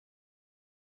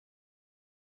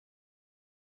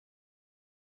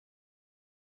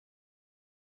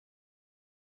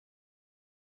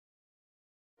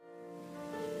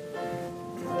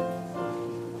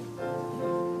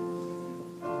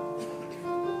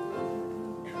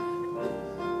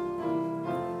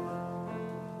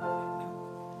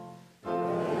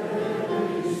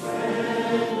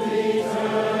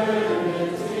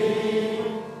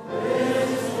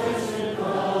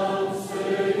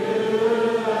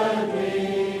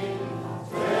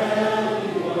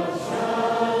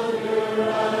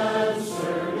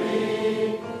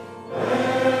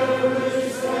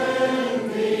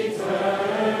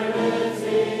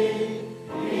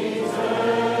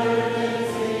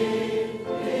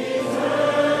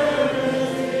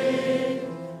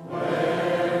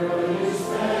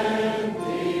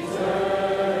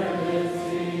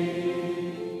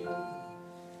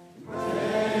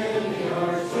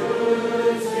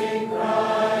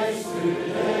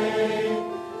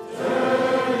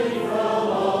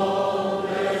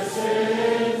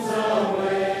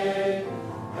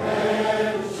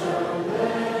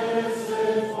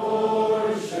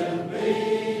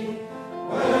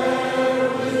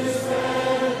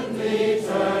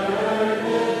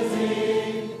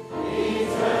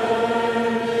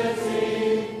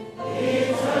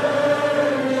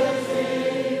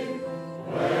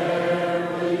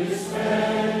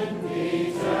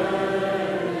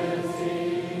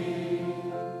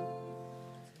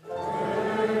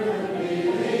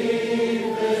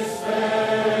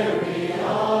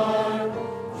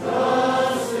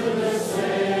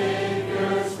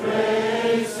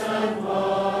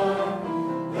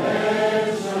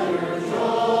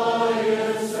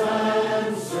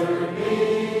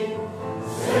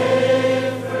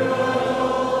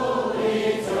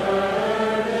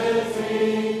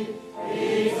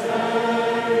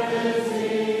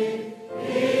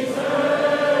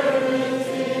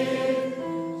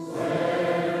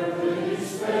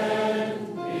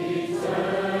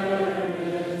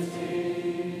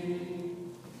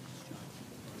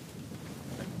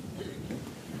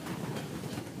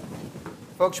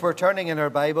Folks, we're turning in our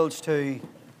Bibles to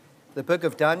the book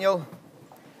of Daniel,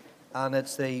 and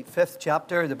it's the 5th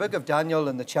chapter, the book of Daniel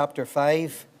in the chapter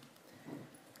 5.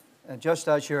 And just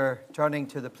as you're turning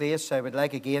to the place, I would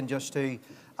like again just to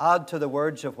add to the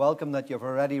words of welcome that you've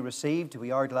already received.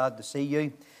 We are glad to see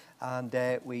you,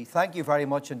 and we thank you very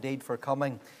much indeed for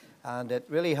coming. And it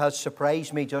really has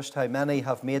surprised me just how many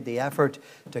have made the effort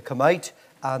to come out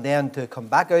and then to come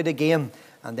back out again.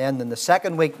 And then in the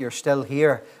second week, you're still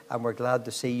here, and we're glad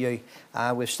to see you.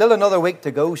 We've still another week to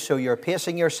go, so you're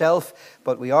pacing yourself,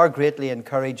 but we are greatly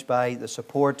encouraged by the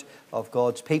support of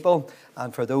God's people.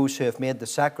 And for those who have made the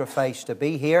sacrifice to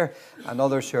be here, and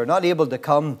others who are not able to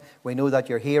come, we know that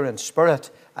you're here in spirit,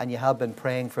 and you have been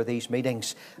praying for these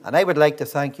meetings. And I would like to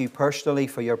thank you personally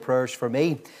for your prayers for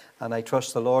me. And I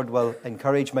trust the Lord will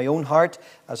encourage my own heart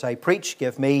as I preach,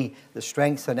 give me the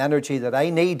strength and energy that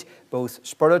I need, both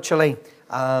spiritually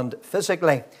and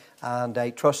physically. And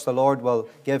I trust the Lord will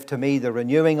give to me the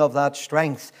renewing of that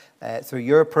strength through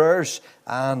your prayers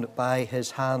and by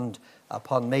His hand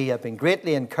upon me. I've been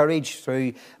greatly encouraged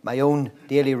through my own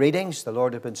daily readings. The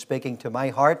Lord has been speaking to my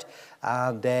heart,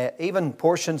 and even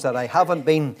portions that I haven't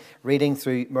been reading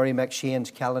through Murray McShane's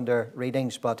calendar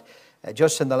readings, but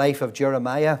just in the life of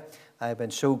Jeremiah, I've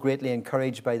been so greatly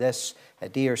encouraged by this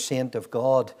dear saint of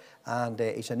God, and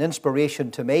he's an inspiration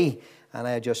to me. And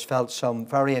I just felt some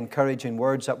very encouraging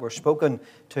words that were spoken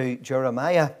to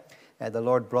Jeremiah. The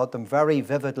Lord brought them very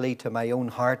vividly to my own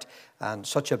heart, and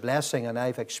such a blessing. And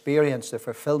I've experienced the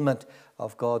fulfillment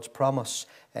of God's promise.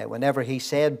 Whenever He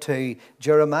said to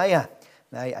Jeremiah,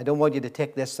 now I don't want you to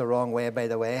take this the wrong way, by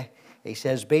the way. He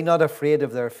says, "Be not afraid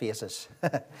of their faces."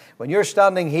 When you're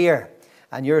standing here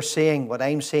and you're seeing what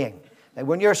I'm seeing, now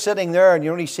when you're sitting there and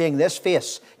you're only seeing this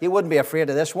face, you wouldn't be afraid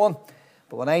of this one.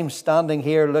 But when I'm standing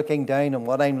here looking down on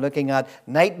what I'm looking at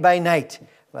night by night,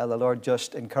 well, the Lord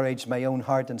just encouraged my own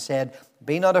heart and said,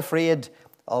 "Be not afraid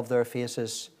of their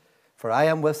faces, for I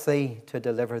am with thee to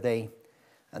deliver thee."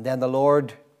 And then the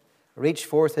Lord reached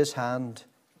forth His hand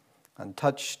and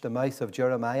touched the mouth of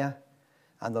Jeremiah.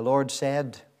 And the Lord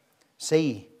said,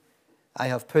 "See, I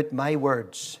have put my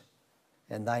words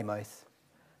in thy mouth."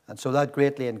 And so that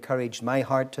greatly encouraged my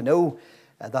heart to know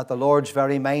that the Lord's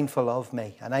very mindful of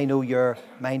me. And I know you're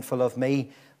mindful of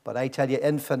me, but I tell you,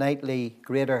 infinitely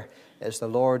greater is the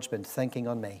Lord's been thinking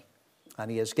on me. And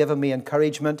He has given me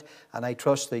encouragement, and I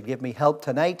trust that He'll give me help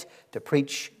tonight to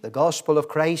preach the gospel of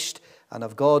Christ and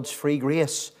of God's free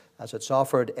grace as it's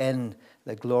offered in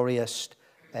the glorious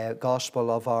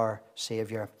gospel of our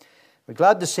Saviour. We're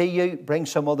glad to see you. Bring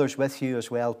some others with you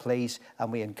as well, please,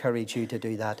 and we encourage you to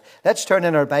do that. Let's turn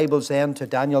in our Bibles then to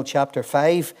Daniel chapter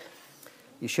 5.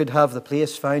 You should have the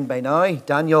place found by now.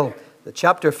 Daniel, the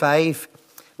chapter 5.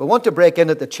 We want to break in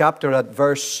at the chapter at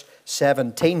verse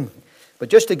 17. But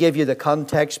just to give you the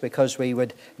context, because we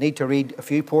would need to read a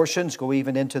few portions, go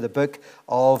even into the book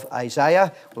of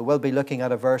Isaiah. We will be looking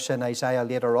at a verse in Isaiah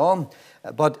later on.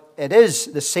 But it is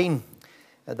the scene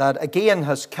that again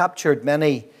has captured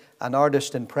many an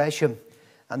artist's impression,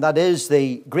 and that is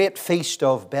the great feast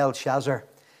of Belshazzar.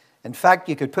 In fact,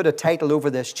 you could put a title over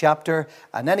this chapter,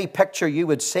 and any picture you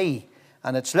would see,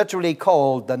 and it's literally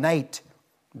called "The Night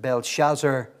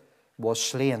Belshazzar Was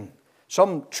Slain."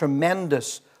 Some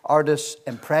tremendous artist's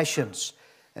impressions.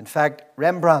 In fact,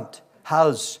 Rembrandt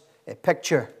has a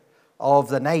picture of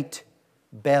the night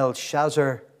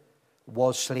Belshazzar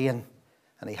was slain.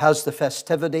 And he has the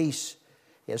festivities.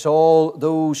 He has all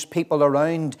those people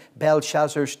around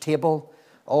Belshazzar's table,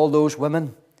 all those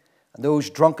women and those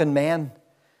drunken men.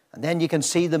 And then you can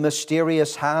see the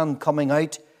mysterious hand coming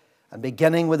out and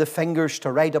beginning with the fingers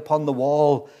to write upon the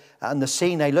wall. And the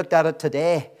scene, I looked at it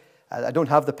today. I don't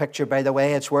have the picture, by the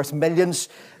way. It's worth millions.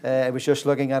 I was just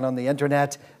looking at it on the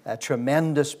internet. A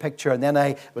tremendous picture. And then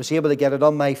I was able to get it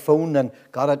on my phone and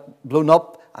got it blown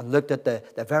up and looked at the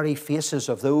very faces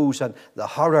of those and the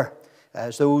horror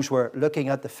as those were looking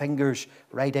at the fingers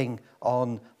writing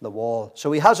on the wall.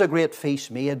 So he has a great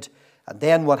feast made. And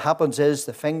then what happens is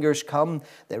the fingers come,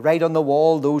 they write on the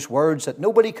wall those words that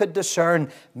nobody could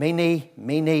discern. Mene,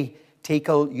 mene,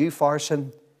 tekel,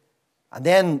 upharsin. And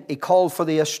then he called for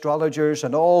the astrologers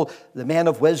and all the men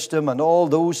of wisdom and all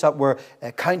those that were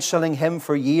counseling him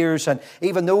for years, and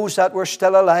even those that were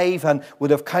still alive and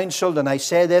would have counseled. And I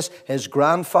say this, his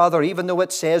grandfather, even though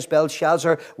it says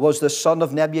Belshazzar was the son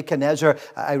of Nebuchadnezzar,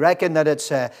 I reckon that it's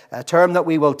a term that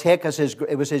we will take as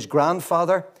it was his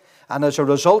grandfather. And as a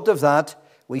result of that,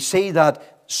 we see that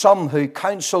some who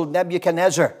counseled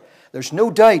Nebuchadnezzar, there's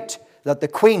no doubt that the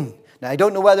queen, now, I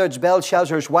don't know whether it's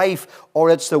Belshazzar's wife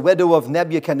or it's the widow of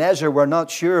Nebuchadnezzar, we're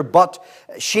not sure, but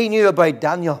she knew about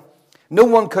Daniel. No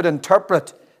one could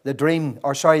interpret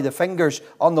the fingers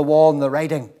on the wall and the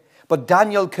writing. But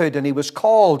Daniel could, and he was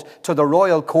called to the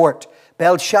royal court.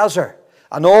 Belshazzar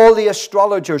and all the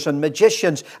astrologers and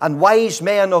magicians and wise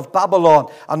men of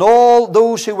Babylon and all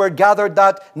those who were gathered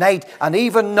that night, and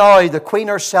even now the queen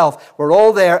herself, were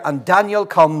all there. And Daniel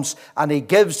comes and he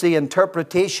gives the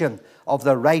interpretation of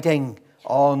the writing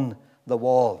on the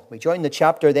wall. We join the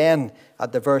chapter then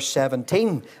at the verse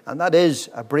 17, and that is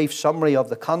a brief summary of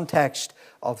the context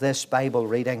of this Bible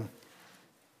reading.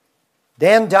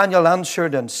 Then Daniel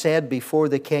answered and said before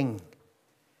the king,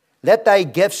 Let thy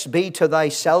gifts be to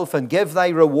thyself, and give thy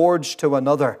rewards to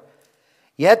another.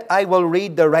 Yet I will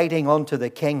read the writing unto the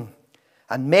king,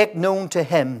 and make known to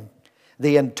him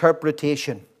the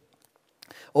interpretation.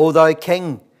 O thou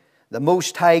king, the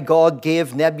Most High God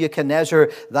gave Nebuchadnezzar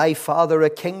thy father a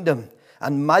kingdom,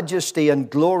 and majesty, and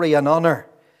glory, and honor.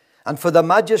 And for the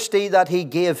majesty that he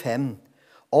gave him,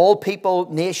 all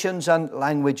people, nations, and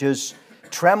languages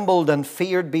trembled and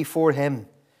feared before him.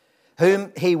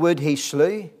 Whom he would he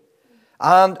slew,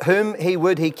 and whom he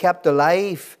would he kept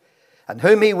alive, and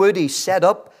whom he would he set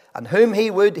up, and whom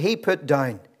he would he put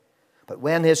down. But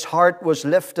when his heart was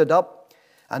lifted up,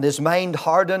 and his mind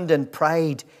hardened in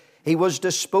pride, he was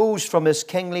disposed from his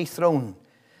kingly throne,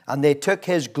 and they took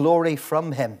his glory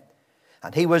from him.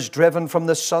 And he was driven from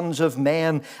the sons of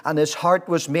men, and his heart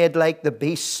was made like the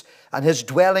beasts, and his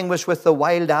dwelling was with the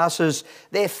wild asses.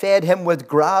 They fed him with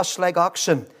grass like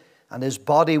oxen, and his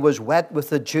body was wet with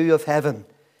the dew of heaven,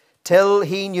 till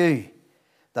he knew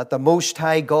that the Most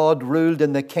High God ruled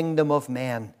in the kingdom of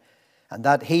men, and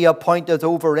that he appointeth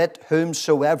over it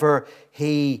whomsoever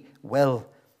he will.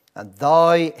 And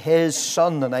thou his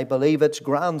son, and I believe it's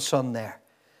grandson there,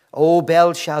 O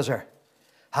Belshazzar,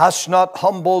 hast not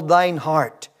humbled thine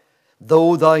heart,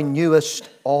 though thou knewest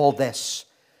all this,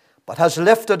 but hast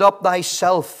lifted up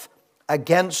thyself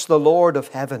against the Lord of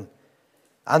heaven.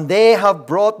 And they have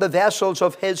brought the vessels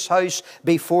of his house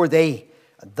before thee,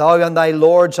 and thou and thy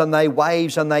lords and thy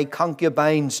wives and thy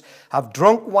concubines have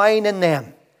drunk wine in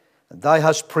them. And thou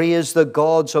hast praised the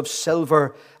gods of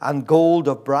silver and gold,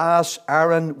 of brass,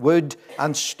 iron, wood,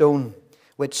 and stone,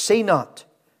 which see not,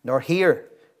 nor hear,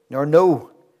 nor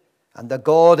know. And the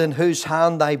God in whose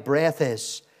hand thy breath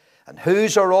is, and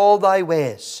whose are all thy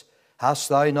ways, hast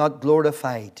thou not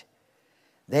glorified?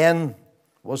 Then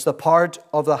was the part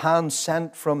of the hand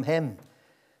sent from him,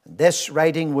 and this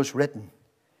writing was written.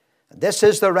 And this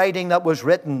is the writing that was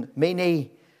written, Mene,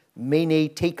 Mene,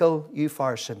 Tekel,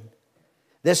 Upharsin.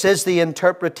 This is the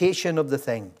interpretation of the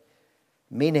thing.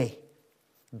 Mene,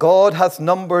 God hath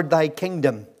numbered thy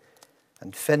kingdom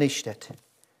and finished it.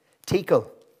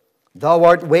 Tekel, thou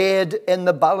art weighed in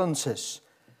the balances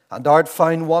and art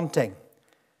found wanting.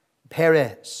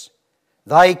 Peres,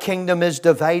 thy kingdom is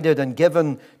divided and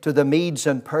given to the Medes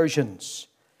and Persians.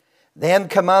 Then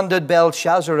commanded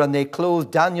Belshazzar, and they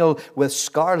clothed Daniel with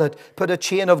scarlet, put a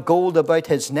chain of gold about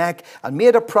his neck, and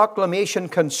made a proclamation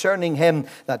concerning him,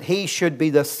 that he should be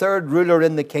the third ruler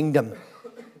in the kingdom.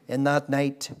 In that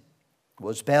night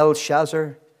was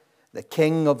Belshazzar, the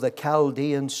king of the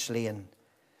Chaldeans, slain.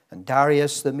 And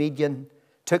Darius the Median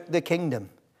took the kingdom,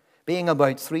 being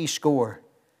about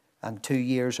 62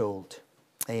 years old.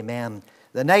 Amen.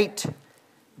 The night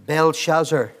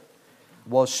Belshazzar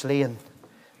was slain.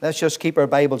 Let's just keep our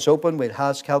Bibles open. We'll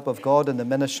ask help of God in the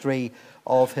ministry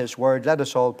of his word. Let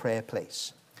us all pray,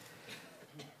 please.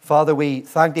 Father, we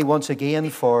thank thee once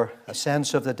again for a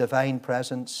sense of the divine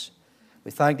presence. We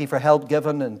thank thee for help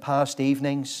given in past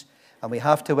evenings, and we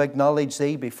have to acknowledge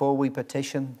thee before we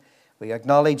petition. We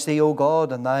acknowledge thee, O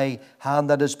God, and thy hand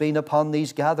that has been upon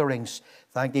these gatherings.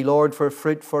 Thank thee, Lord, for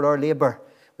fruit for our labor.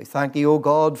 We thank thee, O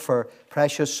God, for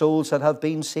precious souls that have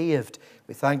been saved.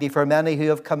 We thank thee for many who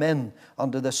have come in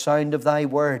under the sound of thy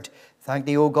word. Thank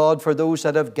thee, O God, for those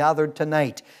that have gathered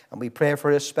tonight. And we pray for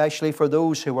especially for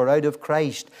those who are out of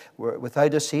Christ,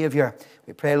 without a Saviour.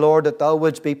 We pray, Lord, that thou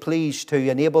wouldst be pleased to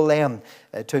enable them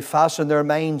to fasten their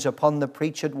minds upon the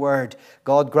preached word.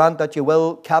 God, grant that you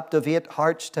will captivate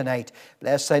hearts tonight.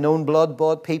 Bless thine own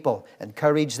blood-bought people.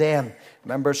 Encourage them.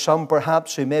 Remember some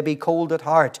perhaps who may be cold at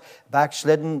heart,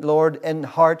 backslidden, Lord, in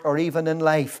heart or even in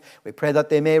life. We pray that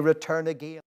they may return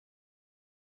again.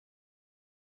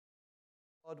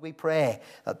 God, we pray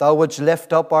that thou wouldst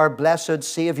lift up our blessed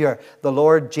Saviour, the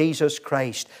Lord Jesus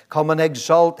Christ. Come and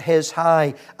exalt his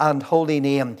high and holy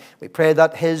name. We pray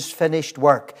that his finished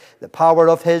work, the power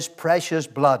of his precious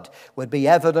blood, would be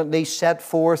evidently set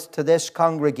forth to this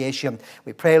congregation.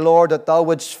 We pray, Lord, that thou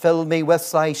wouldst fill me with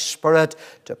thy Spirit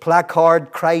to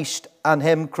placard Christ and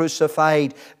Him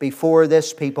crucified before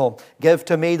this people. Give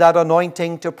to me that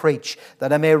anointing to preach,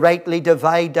 that I may rightly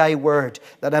divide Thy word,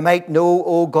 that I might know,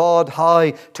 O God,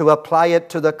 how to apply it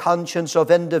to the conscience of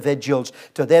individuals.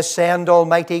 To this end,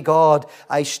 Almighty God,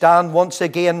 I stand once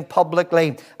again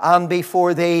publicly and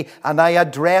before Thee, and I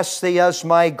address Thee as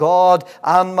my God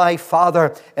and my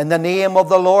Father. In the name of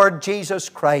the Lord Jesus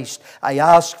Christ, I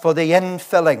ask for the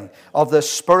infilling of the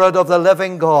Spirit of the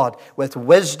living God with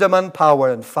wisdom and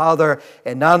power. And Father,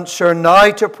 in answer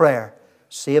now to prayer,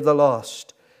 save the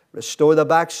lost, restore the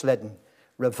backslidden,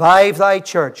 revive Thy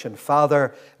church, and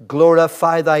Father,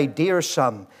 glorify Thy dear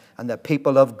Son. And the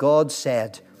people of God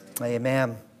said,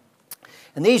 Amen.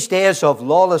 In these days of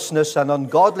lawlessness and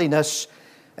ungodliness,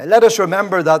 let us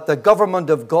remember that the government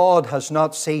of God has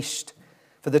not ceased.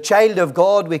 For the child of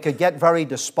God, we could get very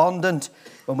despondent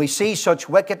when we see such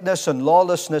wickedness and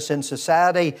lawlessness in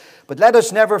society. But let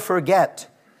us never forget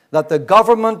that the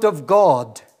government of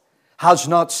God has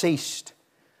not ceased.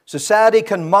 Society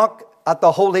can mock at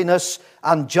the holiness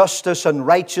and justice and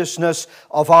righteousness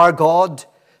of our God.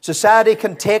 Society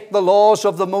can take the laws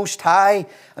of the Most High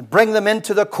and bring them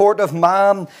into the court of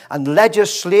man and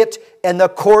legislate in the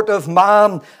court of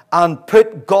man and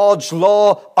put God's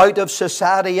law out of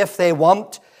society if they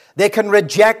want. They can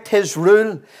reject His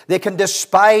rule. They can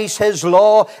despise His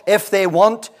law if they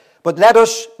want. But let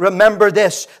us remember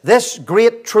this. This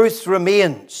great truth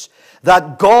remains,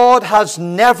 that God has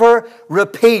never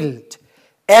repealed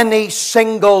any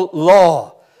single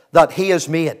law that He has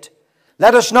made.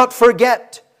 Let us not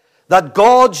forget that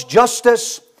God's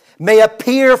justice may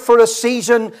appear for a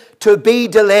season to be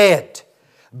delayed,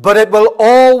 but it will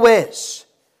always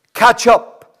catch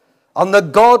up on the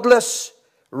godless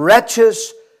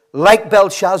wretches like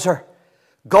Belshazzar.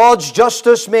 God's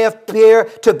justice may appear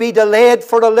to be delayed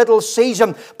for a little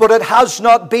season, but it has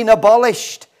not been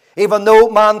abolished, even though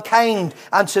mankind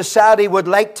and society would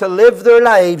like to live their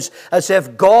lives as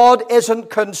if God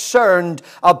isn't concerned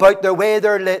about the way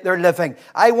they're living.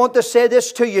 I want to say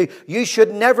this to you. You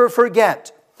should never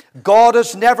forget, God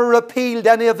has never repealed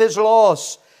any of His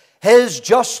laws. His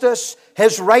justice,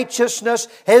 His righteousness,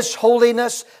 His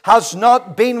holiness has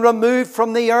not been removed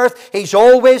from the earth. He's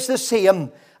always the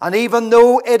same. And even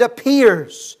though it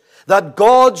appears that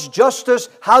God's justice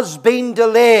has been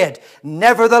delayed,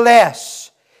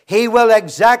 nevertheless, He will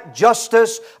exact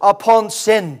justice upon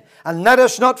sin. And let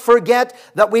us not forget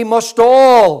that we must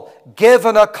all give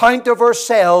an account of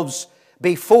ourselves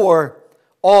before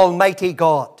Almighty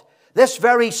God. This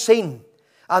very scene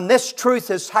and this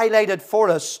truth is highlighted for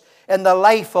us in the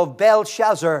life of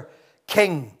Belshazzar,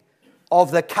 king of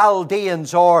the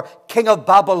Chaldeans, or king of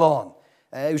Babylon.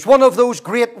 He was one of those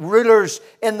great rulers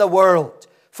in the world,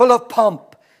 full of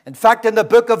pomp. In fact, in the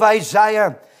book of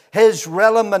Isaiah, his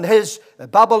realm and his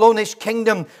Babylonish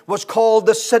kingdom was called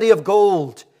the City of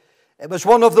Gold. It was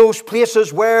one of those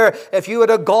places where if you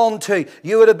had gone to,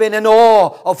 you would have been in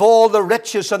awe of all the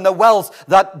riches and the wealth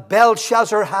that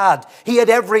Belshazzar had. He had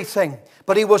everything,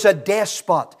 but he was a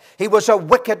despot. He was a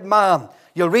wicked man.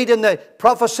 You'll read in the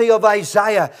prophecy of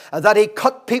Isaiah that he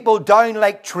cut people down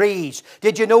like trees.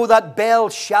 Did you know that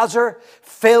Belshazzar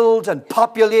filled and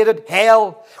populated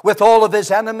hell with all of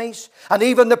his enemies? And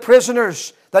even the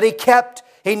prisoners that he kept,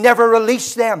 he never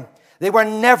released them. They were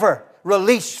never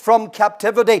released from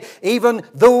captivity. Even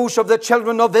those of the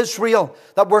children of Israel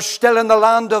that were still in the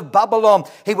land of Babylon,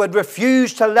 he would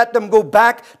refuse to let them go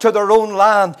back to their own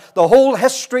land. The whole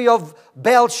history of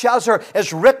Belshazzar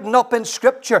is written up in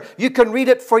Scripture. You can read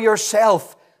it for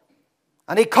yourself.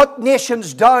 And he cut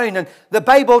nations down, and the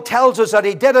Bible tells us that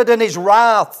he did it in his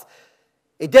wrath.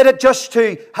 He did it just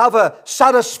to have a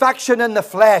satisfaction in the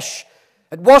flesh.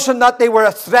 It wasn't that they were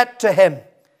a threat to him.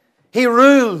 He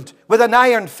ruled with an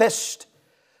iron fist.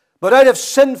 But out of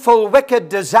sinful, wicked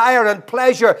desire and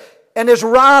pleasure, in his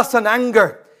wrath and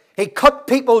anger, he cut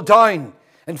people down.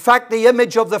 In fact, the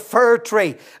image of the fir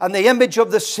tree and the image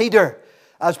of the cedar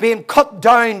as being cut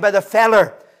down by the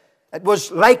feller, it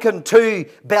was likened to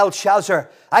Belshazzar.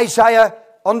 Isaiah,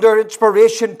 under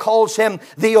inspiration, calls him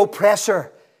the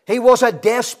oppressor. He was a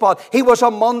despot. He was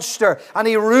a monster. And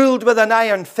he ruled with an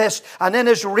iron fist. And in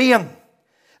his reign,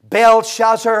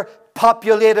 Belshazzar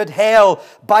populated hell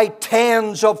by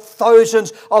tens of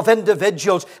thousands of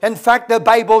individuals. In fact, the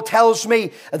Bible tells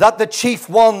me that the chief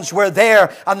ones were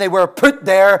there, and they were put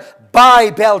there by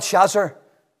Belshazzar.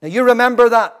 Now you remember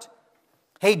that.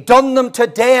 He done them to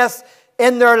death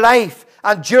in their life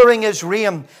and during his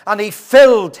reign. And he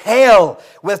filled hell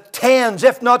with tens,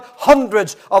 if not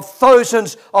hundreds of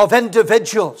thousands of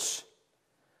individuals.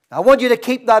 Now, I want you to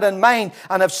keep that in mind.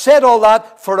 And I've said all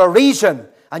that for a reason.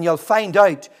 And you'll find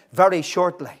out very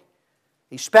shortly.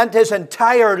 He spent his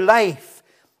entire life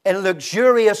in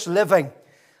luxurious living.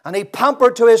 And he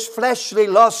pampered to his fleshly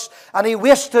lusts, and he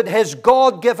wasted his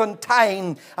God-given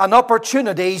time and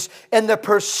opportunities in the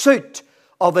pursuit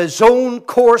of his own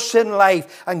course in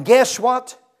life. And guess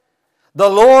what? The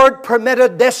Lord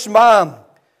permitted this man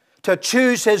to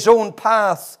choose his own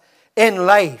path in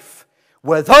life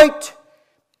without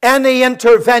any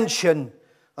intervention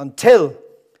until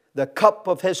the cup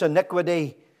of his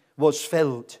iniquity was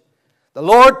filled. The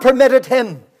Lord permitted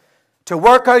him to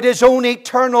work out his own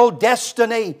eternal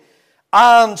destiny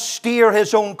and steer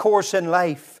his own course in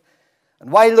life.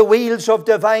 And while the wheels of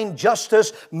divine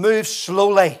justice move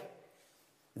slowly,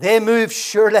 they move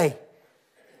surely.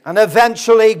 And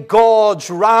eventually God's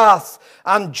wrath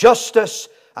and justice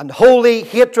and holy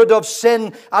hatred of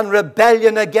sin and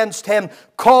rebellion against him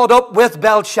caught up with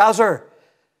Belshazzar.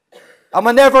 And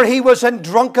whenever he was in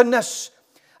drunkenness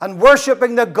and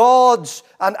worshipping the gods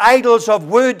and idols of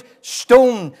wood,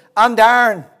 stone, and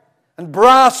iron, and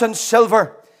brass and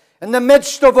silver, in the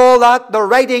midst of all that, the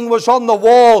writing was on the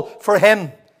wall for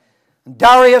him. And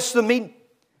Darius the Mede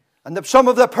and some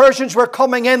of the Persians were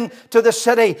coming in to the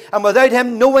city, and without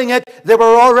him knowing it, they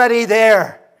were already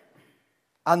there.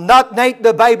 And that night,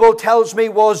 the Bible tells me,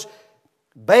 was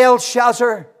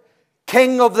Belshazzar,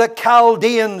 king of the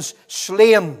Chaldeans,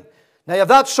 slain. Now, if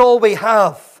that's all we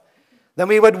have, then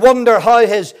we would wonder how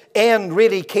his end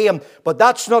really came. But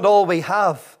that's not all we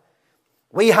have.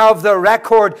 We have the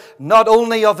record not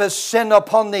only of his sin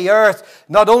upon the earth,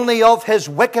 not only of his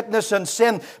wickedness and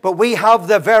sin, but we have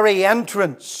the very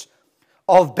entrance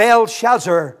of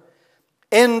Belshazzar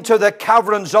into the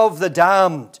caverns of the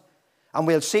damned. And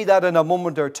we'll see that in a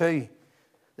moment or two.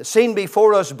 The scene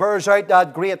before us bears out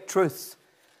that great truth,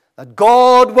 that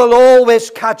God will always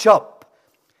catch up,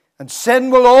 and sin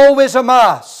will always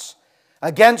amass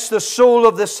against the soul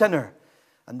of the sinner,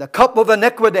 and the cup of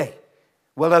iniquity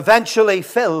will eventually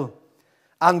fill,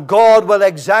 and God will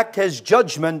exact his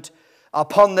judgment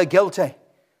upon the guilty.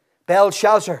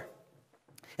 Belshazzar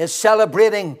is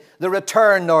celebrating the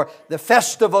return or the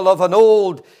festival of an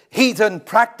old heathen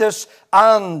practice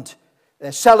and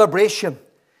celebration.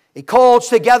 He calls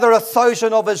together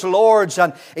 1,000 of his lords,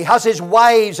 and he has his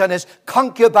wives and his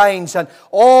concubines and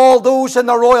all those in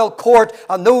the royal court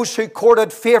and those who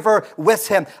courted favor with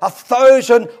him.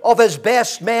 1,000 of his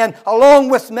best men, along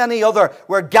with many other,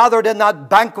 were gathered in that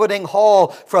banqueting hall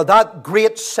for that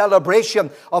great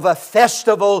celebration of a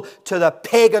festival to the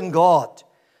pagan god.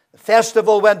 The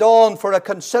festival went on for a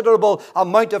considerable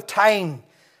amount of time,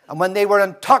 and when they were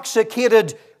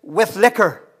intoxicated with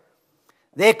liquor,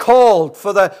 they called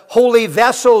for the holy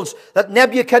vessels that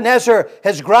Nebuchadnezzar,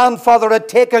 his grandfather, had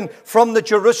taken from the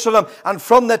Jerusalem and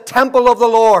from the temple of the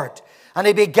Lord. And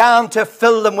he began to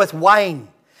fill them with wine.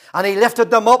 And he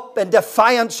lifted them up in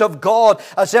defiance of God,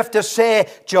 as if to say,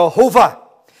 Jehovah,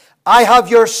 I have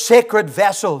your sacred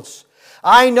vessels.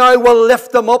 I now will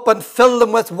lift them up and fill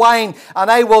them with wine,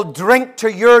 and I will drink to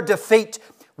your defeat.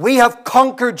 We have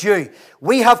conquered you.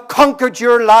 We have conquered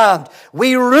your land.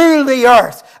 We rule the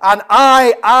earth, and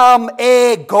I am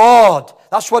a God.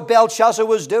 That's what Belshazzar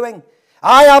was doing.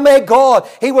 I am a God.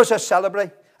 He was a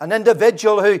celebrity, an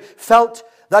individual who felt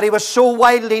that he was so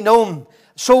widely known,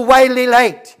 so widely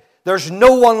liked. There's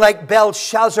no one like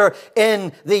Belshazzar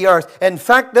in the earth. In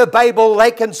fact, the Bible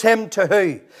likens him to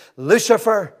who?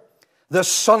 Lucifer, the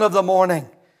son of the morning.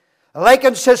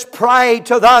 Likens his pride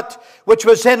to that which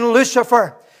was in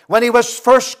Lucifer when he was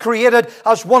first created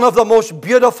as one of the most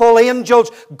beautiful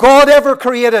angels God ever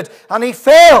created. And he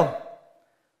fell.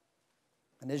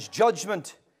 And his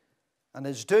judgment and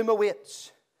his doom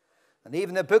awaits. And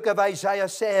even the book of Isaiah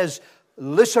says,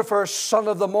 Lucifer, son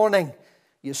of the morning,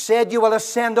 you said you will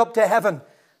ascend up to heaven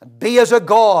and be as a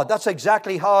god. That's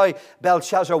exactly how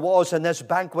Belshazzar was in this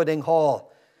banqueting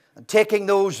hall. And taking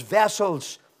those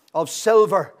vessels of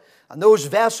silver and those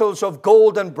vessels of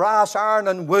gold and brass, iron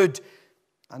and wood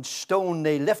and stone,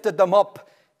 they lifted them up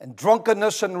in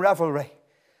drunkenness and revelry.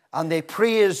 And they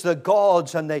praised the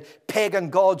gods and the pagan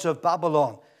gods of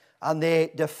Babylon. And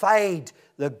they defied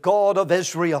the God of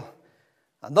Israel.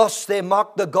 And thus they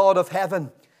mocked the God of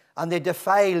heaven. And they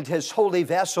defiled his holy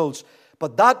vessels.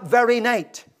 But that very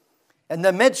night, in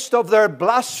the midst of their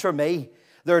blasphemy,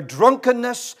 their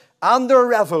drunkenness and their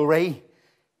revelry,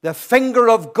 the finger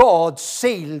of God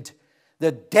sealed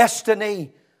the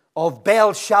destiny of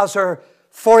Belshazzar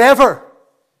forever.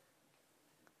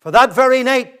 For that very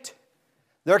night,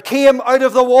 there came out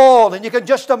of the wall, and you can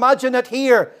just imagine it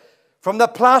here, from the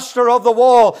plaster of the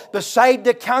wall, beside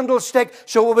the candlestick,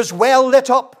 so it was well lit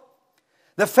up.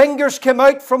 The fingers came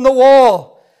out from the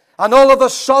wall, and all of a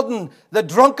sudden, the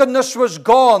drunkenness was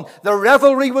gone, the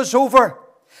revelry was over.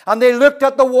 And they looked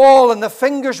at the wall, and the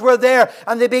fingers were there,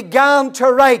 and they began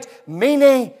to write,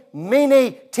 Mene,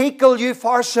 Mene, Tekel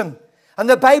Upharsin. And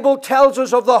the Bible tells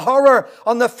us of the horror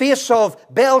on the face of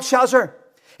Belshazzar.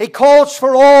 He calls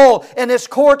for all in his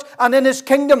court and in his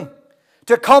kingdom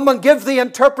to come and give the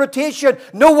interpretation.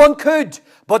 No one could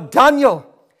but Daniel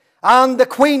and the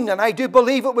queen, and I do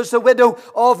believe it was the widow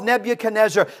of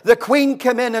Nebuchadnezzar. The queen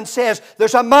came in and says,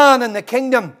 there's a man in the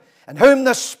kingdom in whom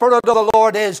the Spirit of the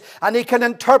Lord is, and he can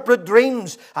interpret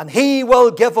dreams, and he will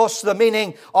give us the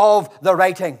meaning of the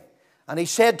writing. And he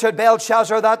said to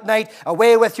Belshazzar that night,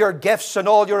 away with your gifts and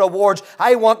all your awards.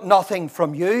 I want nothing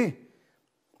from you,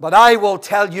 but I will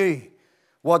tell you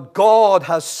what God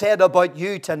has said about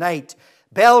you tonight.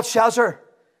 Belshazzar,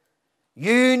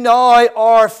 you now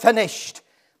are finished,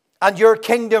 and your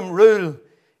kingdom rule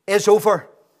is over.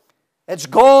 It's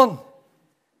gone.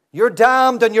 You're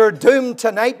damned and you're doomed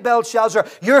tonight, Belshazzar.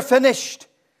 You're finished.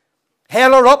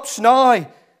 Hell erupts now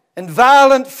in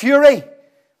violent fury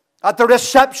at the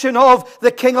reception of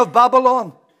the king of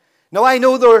Babylon. Now, I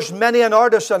know there's many an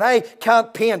artist, and I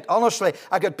can't paint. Honestly,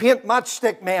 I could paint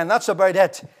matchstick men. That's about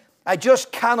it. I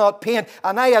just cannot paint.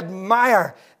 And I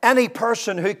admire any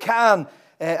person who can,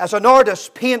 as an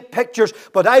artist, paint pictures.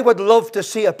 But I would love to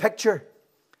see a picture.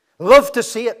 Love to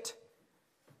see it.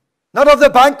 Not of the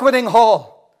banqueting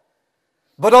hall,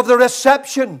 but of the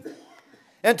reception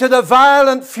into the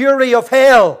violent fury of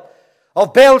hell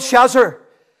of Belshazzar,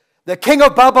 the king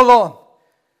of Babylon.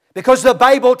 Because the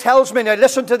Bible tells me, now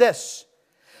listen to this,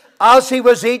 as he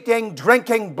was eating,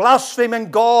 drinking,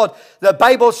 blaspheming God, the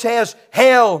Bible says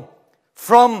hell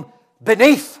from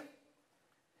beneath.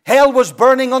 Hell was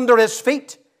burning under his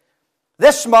feet.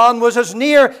 This man was as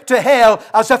near to hell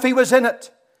as if he was in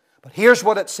it. But here's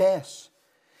what it says.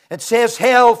 It says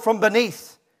hell from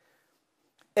beneath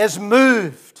is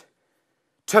moved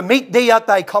to meet thee at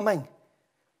thy coming.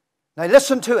 Now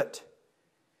listen to it.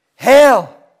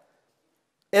 Hell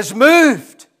is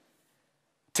moved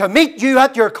to meet you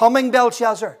at your coming,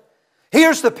 Belshazzar.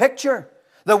 Here's the picture.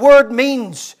 The word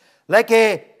means like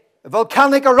a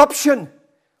volcanic eruption.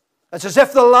 It's as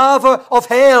if the lava of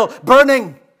hell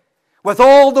burning with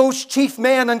all those chief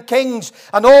men and kings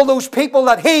and all those people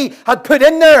that he had put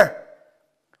in there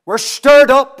were stirred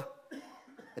up.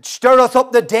 It stirreth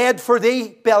up the dead for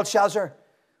thee, Belshazzar.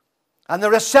 And the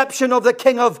reception of the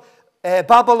king of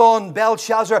Babylon,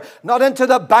 Belshazzar, not into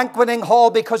the banqueting hall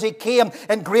because he came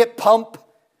in great pomp.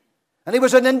 And he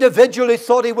was an individual who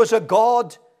thought he was a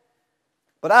god.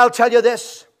 But I'll tell you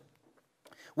this,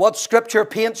 what Scripture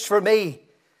paints for me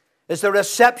is the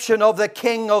reception of the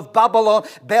king of Babylon,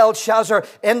 Belshazzar,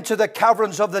 into the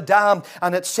caverns of the damned.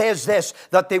 And it says this,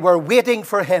 that they were waiting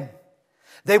for him.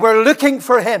 They were looking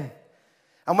for him.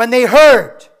 And when they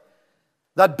heard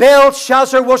that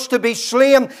Belshazzar was to be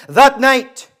slain that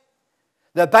night,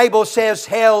 the Bible says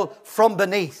hell from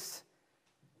beneath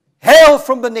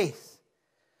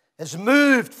is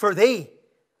moved for thee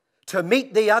to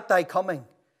meet thee at thy coming.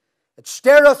 It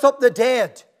stirreth up the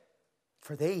dead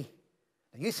for thee.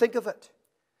 Now you think of it.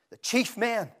 The chief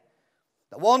man,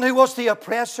 the one who was the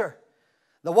oppressor,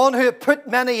 the one who had put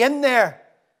many in there,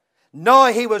 now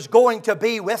he was going to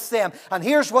be with them. And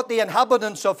here's what the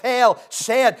inhabitants of hell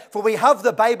said, for we have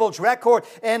the Bible's record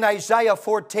in Isaiah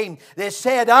 14. They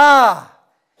said,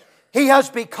 he has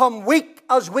become weak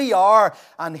as we are,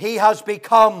 and he has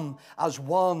become as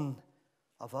one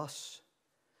of us.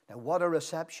 Now what a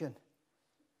reception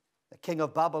the king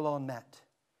of Babylon met.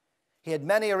 He had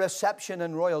many a reception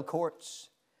in royal courts.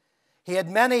 He had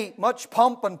much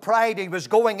pomp and pride. He was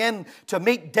going in to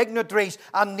meet dignitaries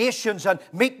and nations and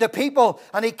meet the people.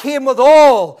 And he came with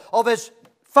all of his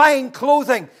fine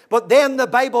clothing. But then the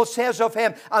Bible says of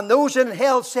him, and those in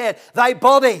hell said, thy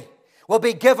body will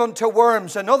be given to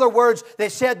worms. In other words, they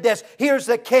said this, here's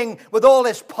the king with all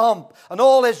his pomp and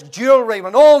all his jewelry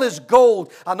and all his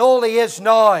gold, and all he is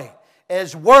now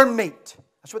is worm meat.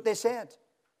 That's what they said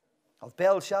of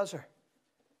Belshazzar,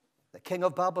 the king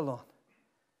of Babylon.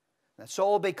 That's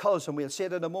all because, and we'll say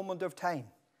it in a moment of time,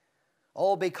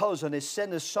 all because, and his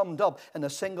sin is summed up in a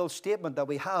single statement that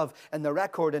we have in the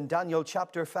record in Daniel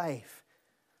chapter 5.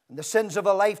 And the sins of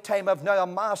a lifetime have now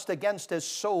amassed against his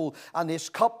soul, and his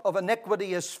cup of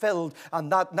iniquity is filled.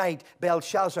 And that night,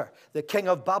 Belshazzar, the king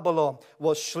of Babylon,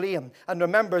 was slain. And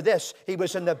remember this, he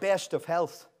was in the best of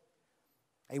health.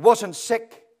 He wasn't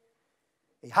sick.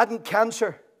 He hadn't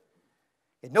cancer.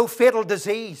 He had no fatal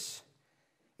disease.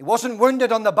 He wasn't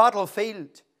wounded on the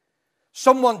battlefield.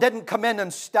 Someone didn't come in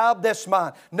and stab this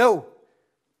man. No,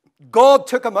 God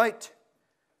took him out.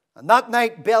 And that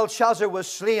night Belshazzar was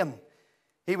slain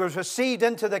He was received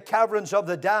into the caverns of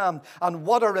the damned, and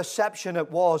what a reception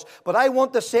it was. But I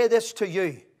want to say this to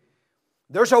you.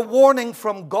 There's a warning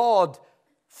from God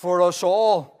for us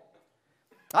all.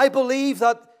 I believe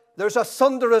that there's a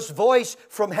thunderous voice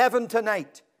from heaven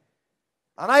tonight.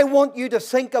 And I want you to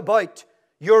think about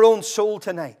your own soul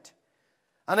tonight.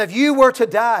 And if you were to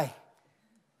die,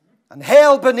 and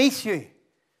hell beneath you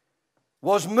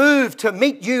was moved to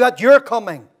meet you at your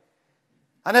coming,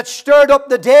 and it stirred up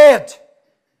the dead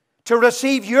to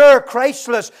receive your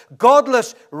Christless,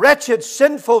 godless, wretched,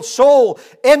 sinful soul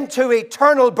into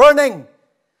eternal burning,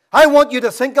 I want you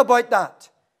to think about that.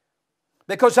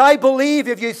 Because I believe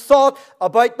if you thought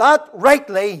about that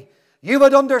rightly, you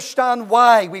would understand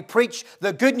why we preach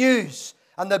the good news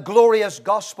and the glorious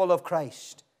gospel of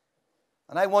Christ.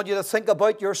 And I want you to think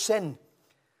about your sin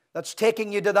that's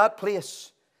taking you to that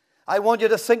place. I want you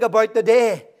to think about the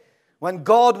day when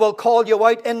God will call you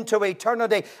out into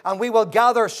eternity, and we will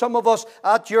gather, some of us,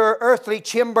 at your earthly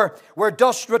chamber where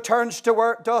dust returns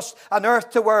to dust and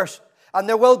earth to earth. And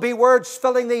there will be words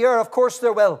filling the air. Of course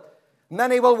there will.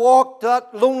 Many will walk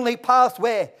that lonely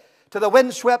pathway to the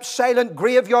windswept, silent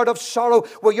graveyard of sorrow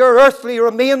where your earthly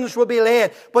remains will be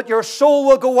laid. But your soul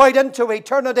will go out into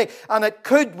eternity. And it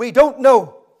could, we don't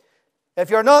know. If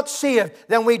you're not saved,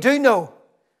 then we do know.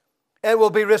 It will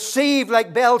be received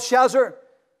like Belshazzar.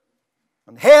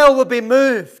 And hell will be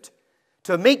moved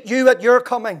to meet you at your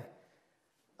coming.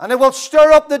 And it will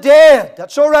stir up the dead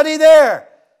that's already there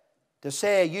to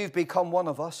say, you've become one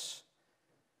of us.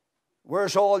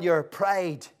 Where's all your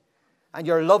pride and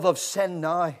your love of sin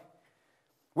now?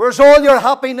 Where's all your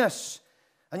happiness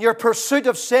and your pursuit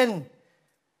of sin?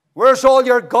 Where's all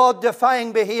your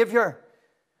God-defying behavior?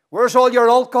 Where's all your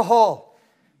alcohol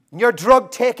and your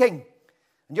drug taking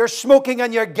and your smoking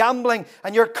and your gambling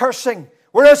and your cursing?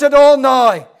 Where is it all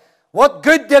now? What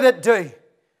good did it do?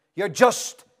 You're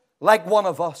just like one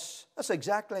of us. That's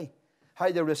exactly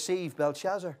how they received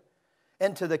Belshazzar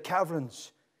into the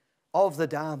caverns of the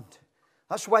damned.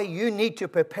 That's why you need to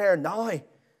prepare now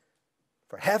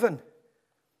for heaven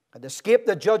and escape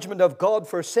the judgment of God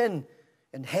for sin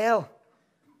in hell.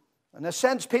 In a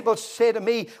sense, people say to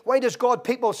me, why does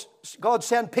God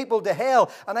send people to hell?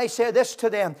 And I say this to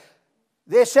them,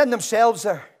 they send themselves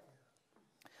there.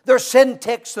 Their sin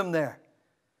takes them there.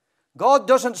 God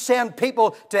doesn't send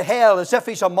people to hell as if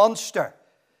He's a monster.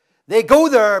 They go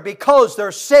there because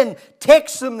their sin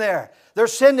takes them there. Their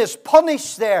sin is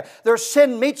punished there. Their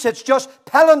sin meets its just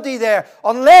penalty there.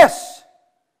 Unless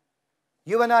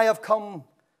you and I have come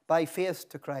by faith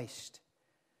to Christ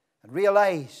and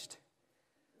realized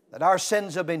that our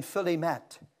sins have been fully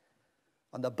met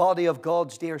on the body of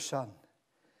God's dear Son.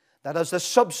 That as the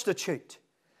substitute,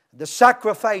 the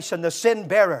sacrifice and the sin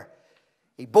bearer,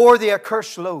 He bore the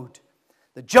accursed load,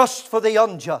 the just for the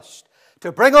unjust,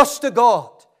 to bring us to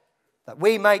God, that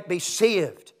we might be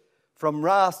saved from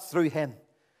wrath through Him.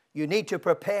 You need to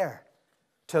prepare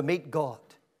to meet God.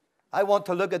 I want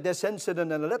to look at this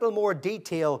incident in a little more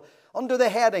detail under the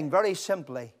heading, very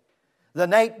simply, the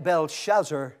night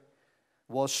Belshazzar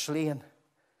was slain.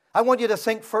 I want you to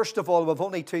think, first of all, we've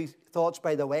only two thoughts,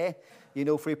 by the way. You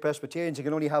know, Free Presbyterians, you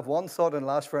can only have one thought and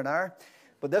last for an hour.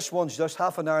 But this one's just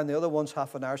half an hour and the other one's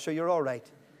half an hour, so you're all right.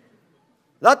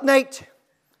 That night,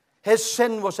 his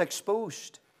sin was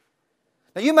exposed.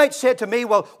 Now you might say to me,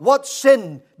 well, what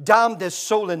sin damned his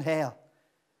soul in hell?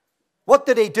 What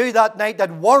did he do that night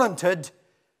that warranted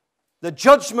the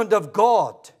judgment of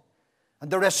God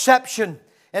and the reception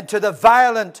into the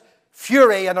violent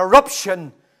fury and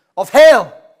eruption of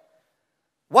hell?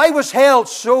 Why was hell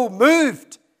so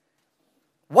moved?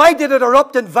 Why did it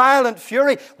erupt in violent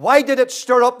fury? Why did it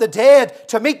stir up the dead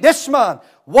to meet this man?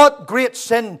 What great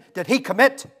sin did he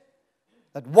commit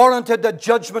that warranted the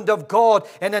judgment of God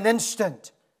in an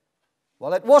instant?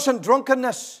 Well, it wasn't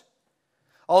drunkenness,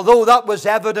 although that was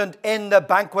evident in the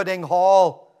banqueting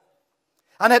hall.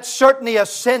 And it's certainly a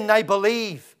sin, I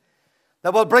believe,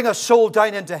 that will bring a soul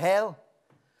down into hell.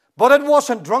 But it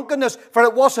wasn't drunkenness, for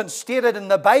it wasn't stated in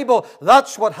the Bible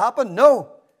that's what happened.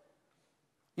 No.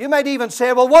 You might even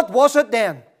say, well, what was it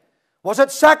then? Was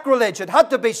it sacrilege? It had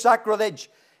to be sacrilege.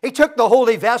 He took the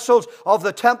holy vessels of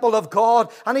the temple of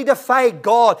God and he defied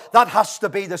God. That has to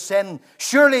be the sin.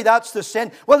 Surely that's the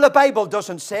sin. Well, the Bible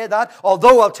doesn't say that,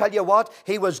 although I'll tell you what,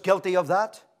 he was guilty of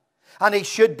that. And he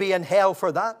should be in hell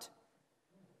for that.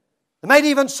 They might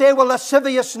even say, well,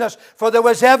 lasciviousness, for there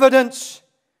was evidence.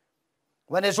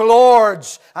 when his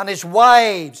lords and his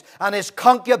wives and his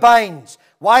concubines.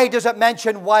 Why does it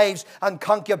mention wives and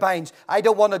concubines? I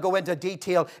don't want to go into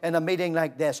detail in a meeting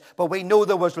like this, but we know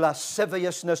there was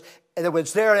lasciviousness. It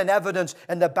was there in evidence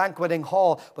in the banqueting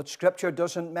hall, but Scripture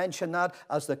doesn't mention that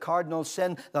as the cardinal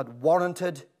sin that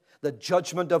warranted the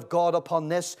judgment of God upon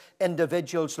this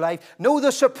individual's life. No,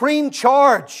 the supreme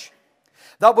charge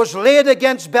that was laid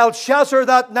against Belshazzar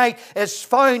that night is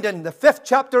found in the 5th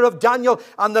chapter of Daniel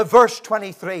and the verse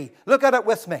 23. Look at it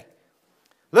with me.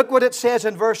 Look what it says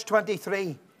in verse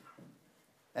 23.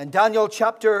 In Daniel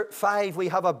chapter 5, we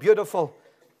have a beautiful,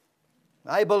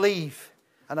 I believe,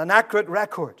 and an accurate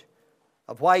record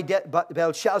of why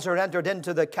Belshazzar entered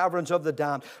into the caverns of the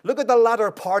damned. Look at the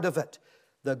latter part of it.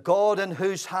 The God in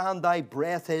whose hand thy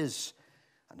breath is,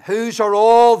 and whose are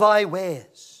all thy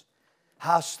ways,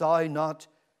 hast thou not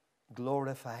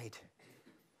glorified.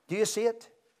 Do you see it?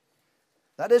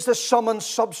 That is the sum and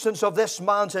substance of this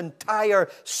man's entire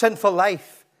sinful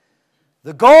life.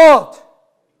 The God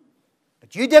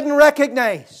that you didn't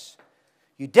recognize,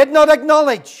 you did not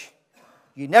acknowledge,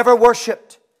 you never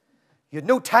worshipped, you had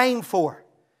no time for,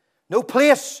 no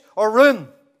place or room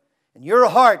in your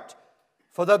heart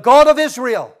for the God of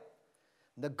Israel,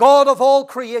 the God of all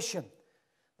creation,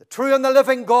 the true and the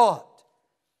living God,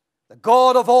 the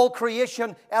God of all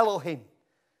creation, Elohim,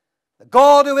 the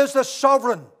God who is the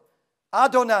sovereign,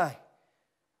 Adonai,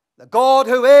 the God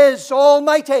who is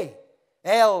almighty,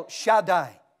 El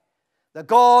Shaddai, the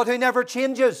God who never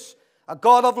changes, a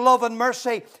God of love and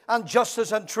mercy and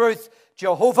justice and truth,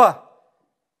 Jehovah,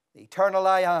 the eternal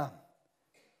I am,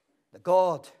 the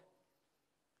God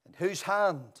in whose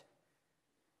hand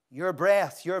your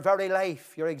breath, your very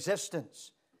life, your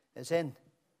existence is in.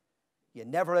 You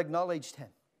never acknowledged Him.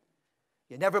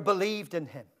 You never believed in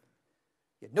Him.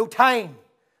 You had no time,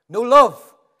 no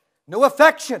love, no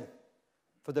affection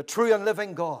for the true and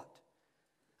living God.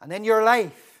 And in your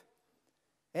life,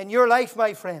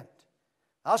 my friend,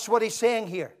 that's what he's saying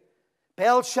here.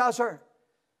 Belshazzar,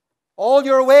 all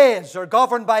your ways are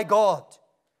governed by God,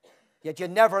 yet you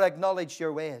never acknowledged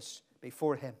your ways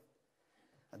before Him.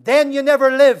 And then you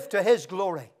never lived to His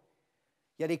glory,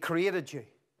 yet He created you.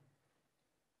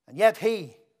 And yet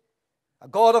He, a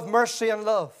God of mercy and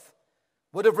love,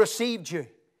 would have received you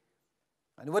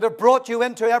and would have brought you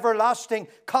into everlasting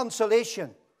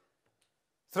consolation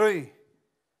through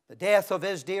the death of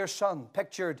His dear Son,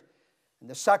 pictured in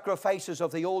the sacrifices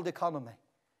of the old economy.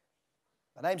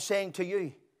 And I'm saying to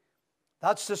you,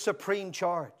 that's the supreme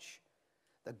charge.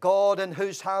 The God in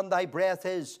whose hand thy breath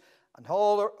is, and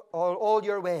all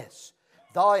your ways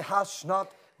thou hast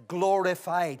not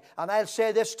glorified. And I'll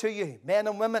say this to you, men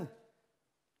and women,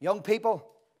 young people,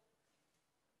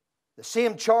 the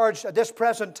same charge at this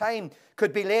present time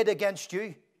could be laid against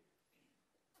you.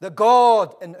 The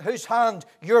God in whose hand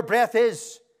your breath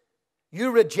is,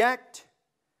 you reject,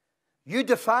 you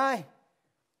defy.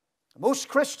 Most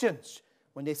Christians,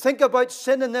 when they think about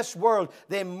sin in this world,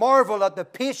 they marvel at the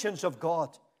patience of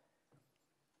God.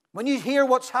 When you hear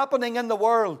what's happening in the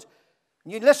world,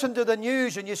 and you listen to the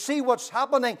news and you see what's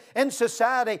happening in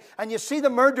society, and you see the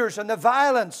murders and the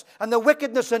violence and the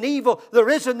wickedness and evil there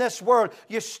is in this world,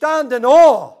 you stand in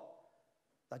awe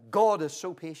that God is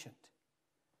so patient.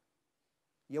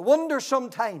 You wonder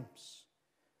sometimes,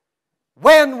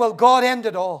 when will God end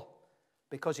it all?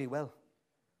 Because He will.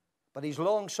 But He's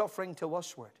long-suffering to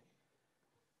usward.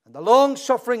 And the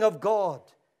long-suffering of God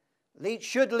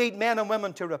should lead men and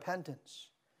women to repentance.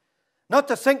 Not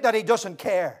to think that He doesn't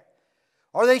care,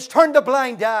 or that He's turned a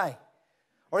blind eye,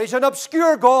 or He's an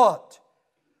obscure God,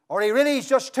 or He really is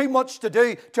just too much to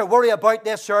do to worry about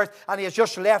this earth, and He has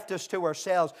just left us to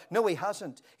ourselves. No, He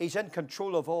hasn't. He's in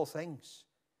control of all things.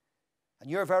 And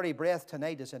your very breath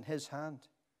tonight is in His hand.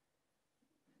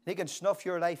 He can snuff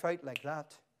your life out like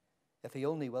that if He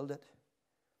only willed it.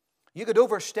 You could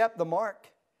overstep the mark,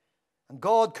 and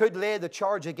God could lay the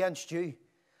charge against you,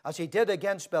 as He did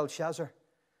against Belshazzar.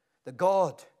 The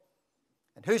God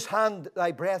in whose hand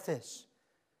thy breath is,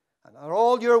 and are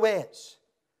all your ways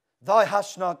thou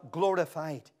hast not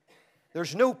glorified.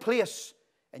 There's no place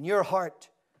in your heart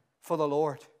for the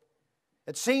Lord.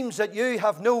 It seems that you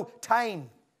have no time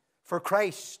for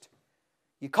Christ.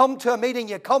 You come to a meeting,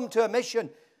 you come to a mission,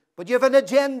 but you have an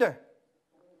agenda.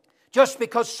 Just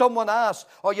because someone asks,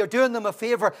 or you're doing them a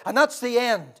favor, and that's the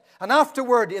end. And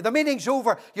afterward, the meeting's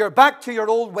over, you're back to your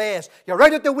old ways. You're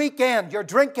out at the weekend, you're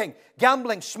drinking,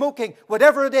 gambling, smoking,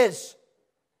 whatever it is.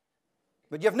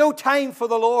 But you have no time for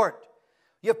the Lord.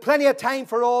 You have plenty of time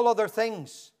for all other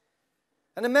things.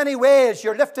 And in many ways,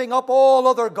 you're lifting up all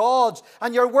other gods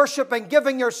and you're worshiping,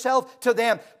 giving yourself to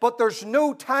them. But there's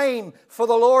no time for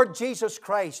the Lord Jesus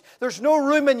Christ. There's no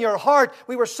room in your heart.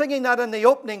 We were singing that in the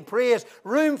opening praise.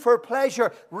 Room for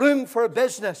pleasure, room for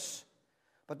business.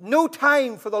 But no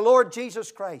time for the Lord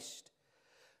Jesus Christ.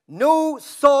 No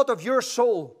thought of your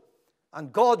soul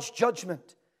and God's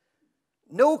judgment.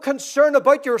 No concern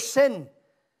about your sin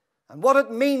and what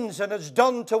it means and it's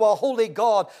done to a holy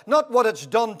God, not what it's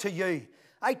done to you.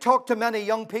 I talk to many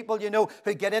young people,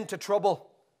 who get into trouble.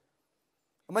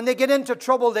 And when they get into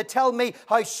trouble, they tell me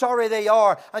how sorry they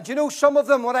are. And some of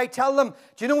them, when I tell them,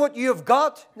 do you know what you've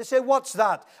got? And they say, what's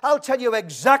that? I'll tell you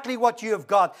exactly what you've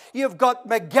got. You've got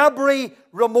Magabri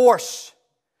remorse.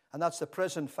 And that's the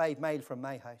prison 5 miles from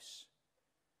my house.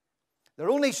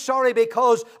 They're only sorry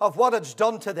because of what it's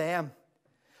done to them.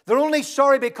 They're only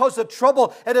sorry because of the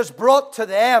trouble it has brought to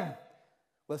them,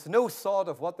 with no thought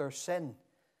of what their sin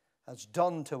has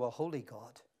done to a holy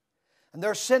God. And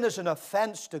their sin is an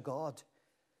offense to God.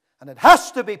 And it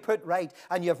has to be put right.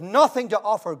 And you have nothing to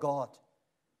offer God.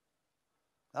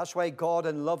 That's why God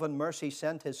in love and mercy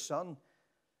sent His Son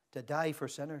to die for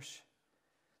sinners.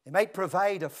 He might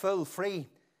provide a full, free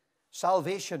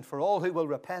salvation for all who will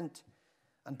repent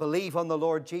and believe on the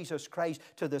Lord Jesus Christ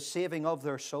to the saving of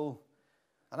their soul.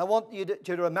 And I want you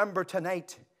to remember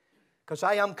tonight, because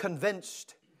I am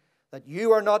convinced that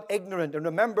you are not ignorant. And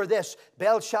remember this,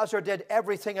 Belshazzar did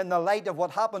everything in the light of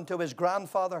what happened to his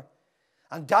grandfather.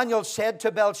 And Daniel said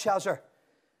to Belshazzar,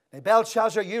 now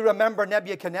Belshazzar, you remember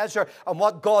Nebuchadnezzar and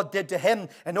what God did to him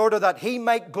in order that he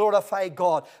might glorify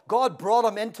God. God brought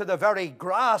him into the very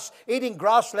grass, eating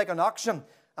grass like an oxen.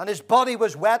 And his body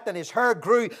was wet and his hair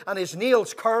grew and his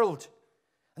nails curled.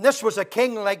 And this was a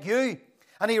king like you.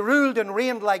 And he ruled and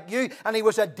reigned like you. And he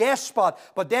was a despot.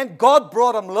 But then God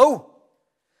brought him low.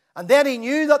 And then he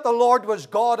knew that the Lord was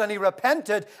God, and he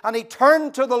repented, and he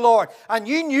turned to the Lord. And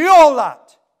you knew all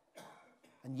that.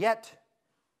 And yet,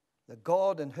 the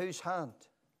God in whose hand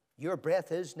your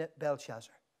breath is,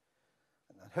 Belshazzar,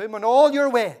 and whom in all your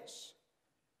ways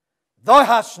thou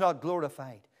hast not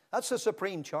glorified. That's the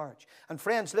supreme charge. And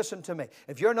friends, listen to me.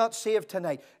 If you're not saved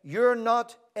tonight, you're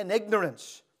not in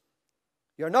ignorance.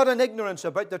 You're not in ignorance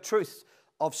about the truth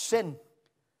of sin,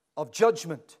 of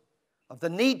judgment, of the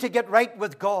need to get right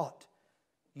with God.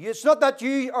 It's not that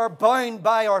you are bound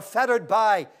by or fettered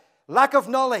by lack of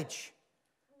knowledge.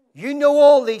 You know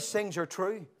all these things are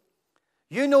true.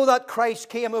 You know that Christ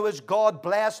came who is God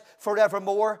blessed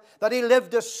forevermore, that He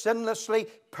lived a sinlessly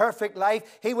perfect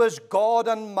life. He was God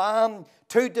and man,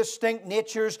 two distinct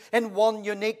natures in one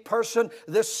unique person,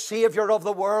 the Savior of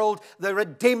the world, the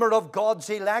Redeemer of God's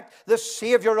elect, the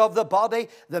Savior of the body,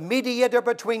 the mediator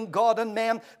between God and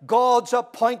man, God's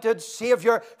appointed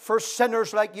Savior for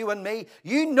sinners like you and me.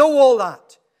 You know all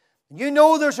that. You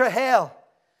know there's a hell.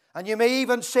 And you may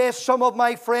even say some of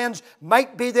my friends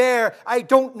might be there. I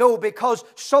don't know, because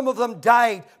some of them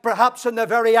died perhaps in the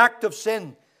very act of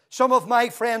sin. Some of my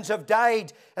friends have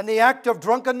died in the act of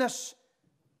drunkenness.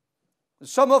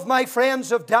 Some of my friends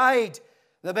have died.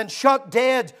 They've been shot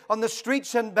dead on the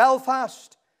streets in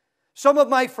Belfast. Some of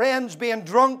my friends, being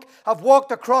drunk, have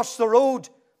walked across the road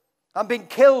and been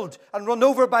killed and run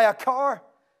over by a car.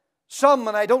 Some,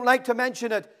 and I don't like to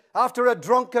mention it, after a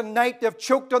drunken night, they've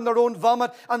choked on their own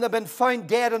vomit and they've been found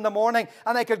dead in the morning.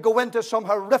 And I could go into some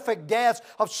horrific deaths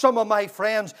of some of my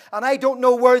friends. And I don't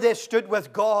know where they stood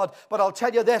with God. But I'll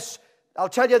tell you this,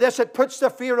 it puts the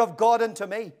fear of God into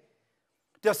me.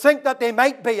 To think that they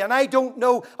might be, and I don't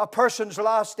know a person's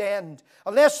last end.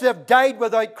 Unless they've died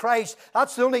without Christ,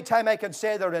 that's the only time I can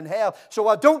say they're in hell. So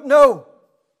I don't know.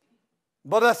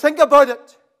 But I think about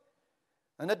it.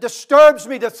 And it disturbs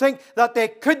me to think that they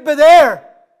could be there.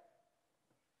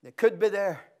 They could be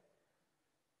there.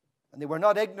 And they were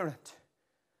not ignorant.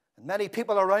 And many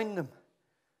people around them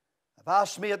have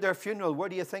asked me at their funeral, where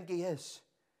do you think he is?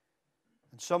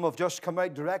 And some have just come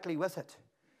out directly with it,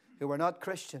 who are not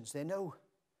Christians. They know.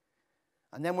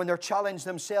 And then when they're challenged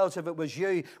themselves, if it was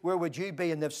you, where would you be?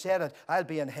 And they've said it, I'll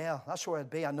be in hell. That's where I'd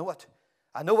be. I know it.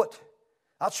 I know it.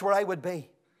 That's where I would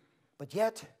be. But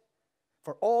yet,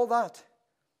 for all that,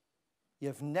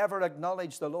 you've never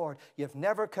acknowledged the Lord. You've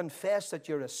never confessed that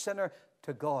you're a sinner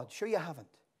to God. Sure you haven't.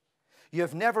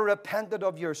 You've never repented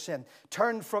of your sin,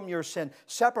 turned from your sin,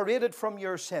 separated from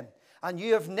your sin. And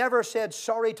you have never said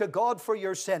sorry to God for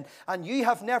your sin. And you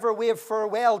have never waved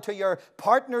farewell to your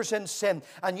partners in sin.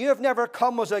 And you have never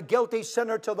come as a guilty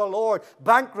sinner to the Lord,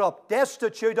 bankrupt,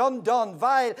 destitute, undone,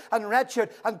 vile, and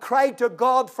wretched, and cried to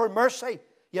God for mercy.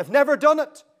 You've never done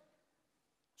it.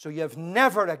 So you've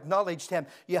never acknowledged Him.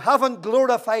 You haven't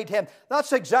glorified Him.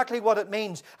 That's exactly what it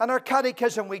means. And our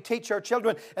catechism, we teach our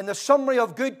children, and the summary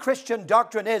of good Christian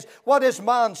doctrine is, what is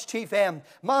man's chief end?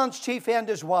 Man's chief end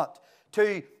is what?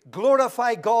 To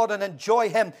glorify God and enjoy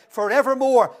Him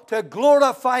forevermore. To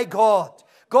glorify God.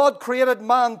 God created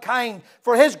mankind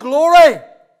for His glory.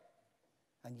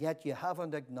 And yet you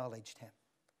haven't acknowledged Him.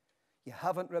 You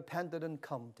haven't repented and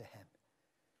come to Him.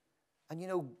 And you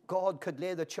know, God could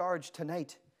lay the charge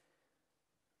tonight.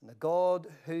 And the God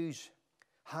whose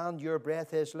hand your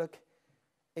breath is, look,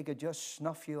 He could just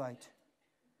snuff you out.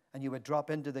 And you would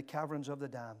drop into the caverns of the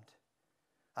damned.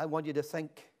 I want you to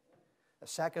think,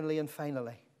 secondly and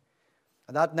finally,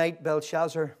 and that night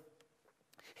Belshazzar,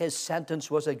 his sentence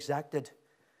was exacted.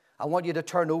 I want you to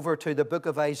turn over to the book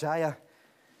of Isaiah.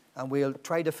 And we'll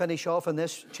try to finish off in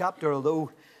this chapter,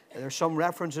 although there's some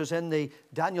references in the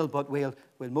Daniel, but we'll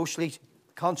mostly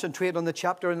concentrate on the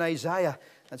chapter in Isaiah.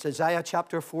 That's Isaiah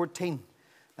chapter 14.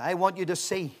 Now, I want you to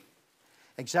see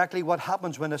exactly what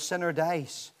happens when a sinner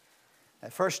dies.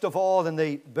 First of all, in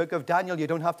the book of Daniel, you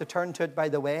don't have to turn to it, by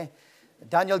the way.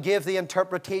 Daniel gave the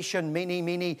interpretation,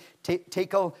 mene,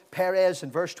 tekel, Perez,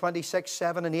 in verse 26,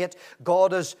 7 and 8.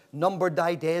 God has numbered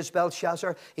thy days,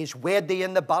 Belshazzar. He's weighed thee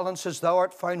in the balances, thou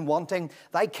art found wanting.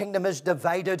 Thy kingdom is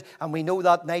divided, and we know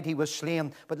that night he was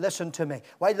slain. But listen to me,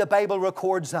 while the Bible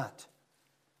records that,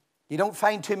 you don't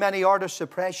find too many artist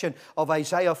suppression of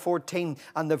Isaiah 14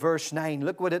 and the verse 9.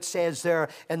 Look what it says there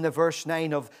in the verse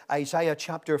 9 of Isaiah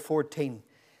chapter 14.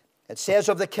 It says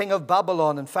of the king of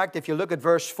Babylon, in fact, if you look at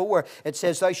verse 4, it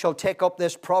says, thou shalt take up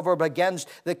this proverb against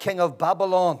the king of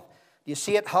Babylon. You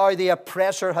see it, how the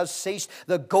oppressor has ceased,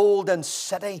 the golden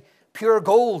city, pure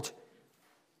gold.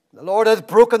 The Lord hath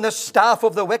broken the staff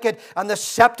of the wicked and the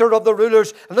scepter of the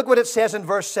rulers. And look what it says in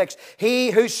verse 6.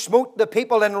 He who smote the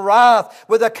people in wrath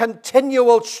with a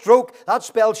continual stroke.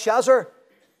 That's Belshazzar.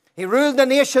 He ruled the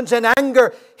nations in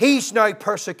anger. He's now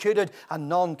persecuted, and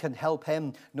none can help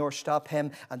him nor stop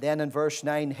him. And then in verse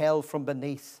 9, hell from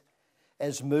beneath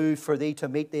is moved for thee to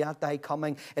meet thee at thy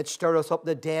coming. It stirreth up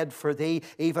the dead for thee,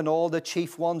 even all the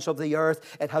chief ones of the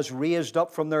earth. It has raised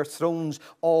up from their thrones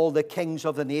all the kings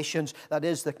of the nations, that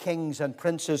is, the kings and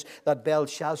princes that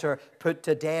Belshazzar put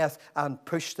to death and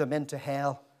pushed them into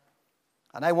hell.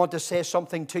 And I want to say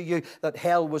something to you, that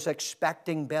hell was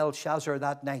expecting Belshazzar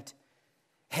that night.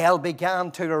 Hell began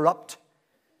to erupt.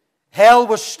 Hell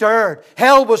was stirred.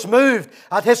 Hell was moved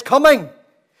at his coming.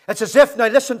 It's as if, now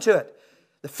listen to it,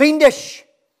 the fiendish,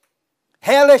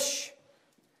 hellish,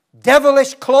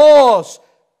 devilish claws,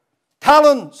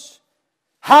 talons,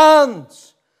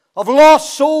 hands of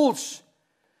lost souls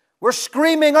were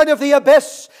screaming out of the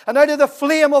abyss and out of the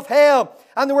flame of hell.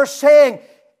 And they were saying,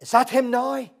 is that him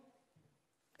now?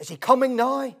 Is he coming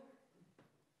now?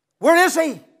 Where is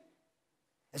he?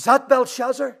 Is that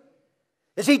Belshazzar?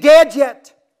 Is he dead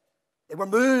yet? They were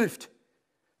moved.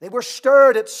 They were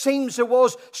stirred. It seems there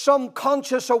was some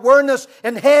conscious awareness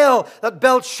in hell that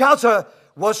Belshazzar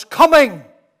was coming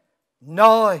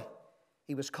now.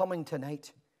 He was coming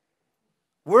tonight.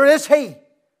 Where is he?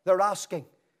 They're asking.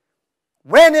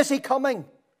 When is he coming?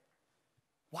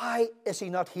 Why is he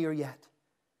not here yet?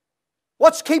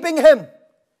 What's keeping him?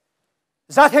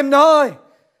 Is that him now?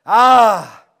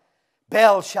 Ah,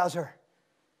 Belshazzar,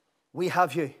 we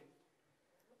have you.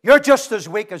 You're just as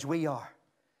weak as we are.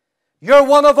 You're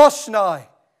one of us now.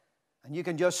 And you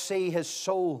can just see his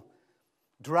soul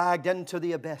dragged into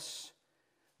the abyss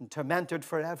and tormented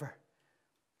forever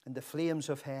in the flames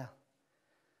of hell.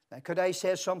 Now, could I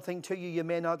say something to you? You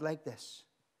may not like this.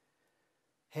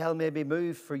 Hell may be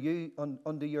moved for you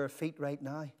under your feet right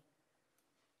now.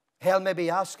 Hell may be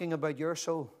asking about your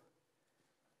soul.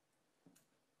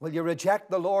 Will you reject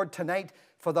the Lord tonight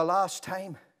for the last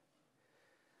time?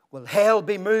 Will hell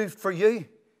be moved for you?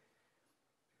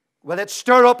 Will it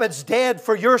stir up its dead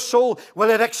for your soul? Will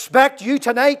it expect you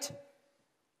tonight?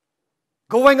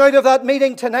 Going out of that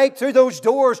meeting tonight through those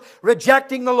doors,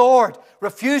 rejecting the Lord,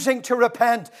 refusing to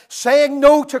repent, saying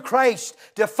no to Christ,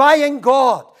 defying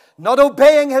God, not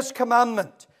obeying His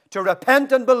commandment to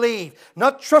repent and believe,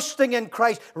 not trusting in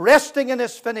Christ, resting in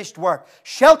His finished work,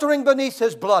 sheltering beneath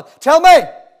His blood. Tell me,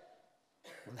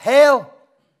 will hell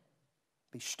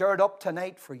be stirred up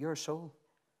tonight for your soul?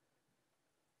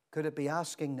 Could it be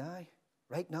asking now,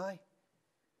 right now?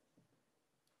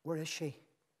 Where is she?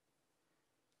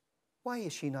 Why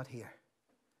is she not here?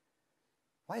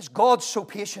 Why is God so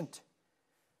patient?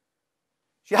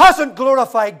 She hasn't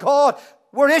glorified God.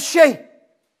 Where is she?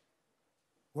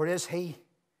 Where is he?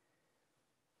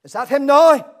 Is that him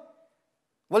now?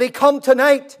 Will he come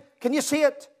tonight? Can you see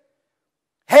it?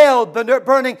 Hell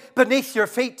burning beneath your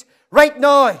feet right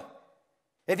now.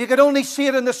 If you could only see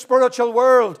it in the spiritual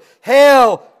world,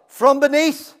 hell from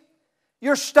beneath.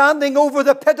 You're standing over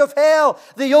the pit of hell.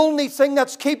 The only thing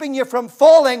that's keeping you from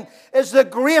falling is the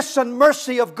grace and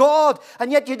mercy of God.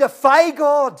 And yet you defy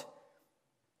God.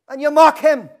 And you mock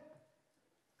Him.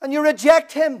 And you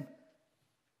reject Him.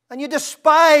 And you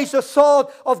despise the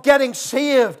thought of getting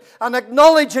saved and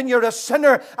acknowledging you're a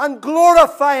sinner and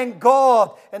glorifying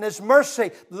God in His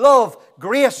mercy, love,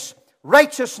 grace,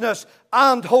 righteousness,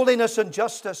 and holiness and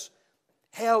justice.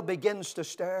 Hell begins to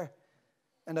stir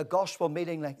in a gospel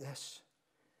meeting like this.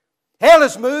 Hell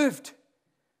is moved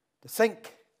to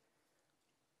think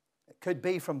it could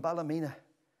be from Ballymena.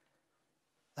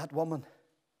 That woman,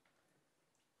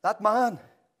 that man,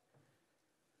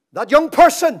 that young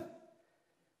person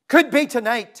could be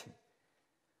tonight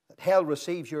that hell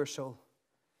receives your soul.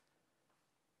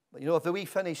 But you know, if we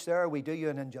finish there, we do you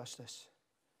an injustice.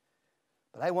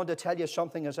 But I want to tell you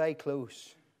something as I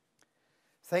close.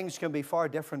 Things can be far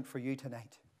different for you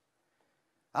tonight.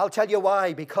 I'll tell you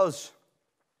why. Because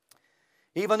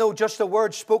even though just a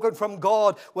word spoken from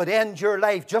God would end your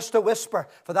life, just a whisper,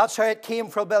 for that's how it came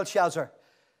from Belshazzar.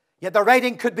 Yet the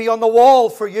writing could be on the wall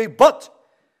for you, but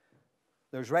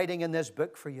there's writing in this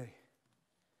book for you,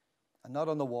 and not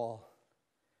on the wall.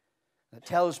 And it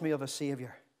tells me of a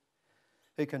Savior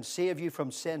who can save you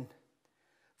from sin,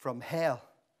 from hell,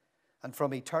 and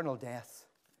from eternal death.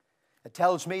 It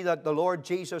tells me that the Lord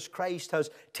Jesus Christ has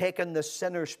taken the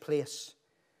sinner's place.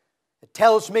 It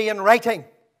tells me in writing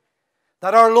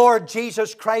that our Lord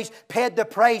Jesus Christ paid the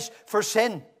price for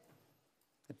sin.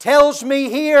 It tells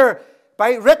me here,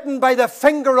 written by the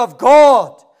finger of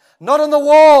God, not on the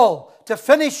wall to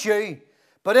finish you,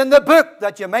 but in the book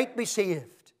that you might be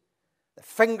saved. The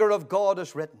finger of God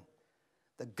is written.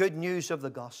 The good news of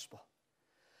the gospel.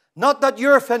 Not that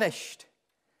you're finished,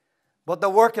 but the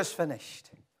work is finished.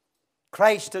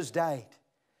 Christ has died.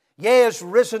 Yea, is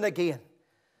risen again.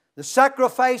 The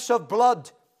sacrifice of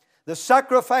blood, the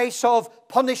sacrifice of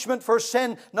punishment for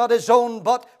sin, not His own,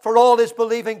 but for all His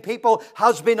believing people,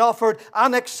 has been offered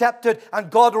and accepted.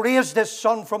 And God raised His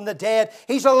Son from the dead.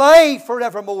 He's alive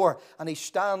forevermore. And He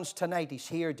stands tonight. He's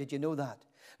here. Did you know that?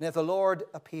 And if the Lord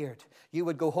appeared, you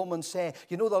would go home and say,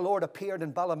 you know, the Lord appeared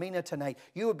in Ballymena tonight.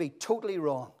 You would be totally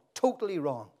wrong. Totally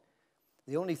wrong.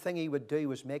 The only thing He would do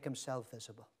was make Himself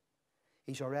visible.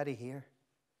 He's already here.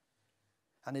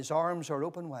 And His arms are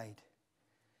open wide.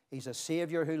 He's a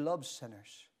Savior who loves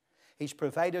sinners. He's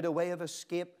provided a way of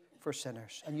escape for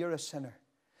sinners. And you're a sinner.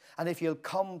 And if you'll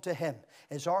come to Him,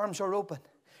 His arms are open.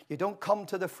 You don't come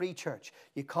to the free church.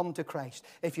 You come to Christ.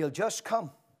 If you'll just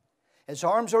come, His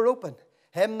arms are open.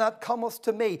 Him that cometh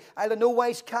to me, I'll in no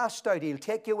wise cast out. He'll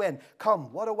take you in.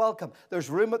 Come, what a welcome. There's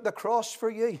room at the cross for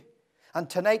you. And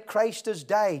tonight Christ has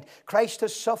died. Christ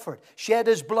has suffered, shed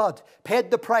His blood, paid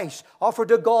the price, offered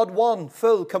to God one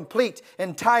full, complete,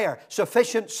 entire,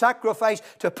 sufficient sacrifice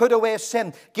to put away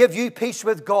sin, give you peace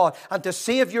with God, and to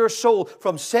save your soul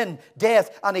from sin,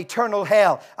 death, and eternal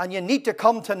hell. And you need to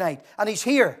come tonight. And He's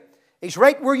here. He's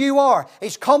right where you are.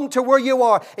 He's come to where you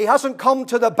are. He hasn't come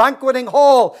to the banqueting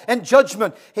hall in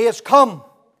judgment. He has come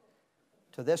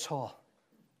to this hall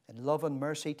in love and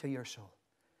mercy to your soul.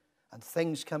 And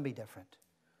things can be different.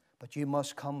 But you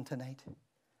must come tonight.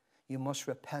 You must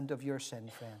repent of your sin,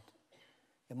 friend.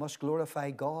 You must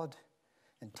glorify God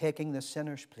in taking the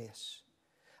sinner's place.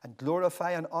 And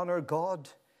glorify and honor God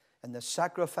in the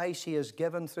sacrifice He has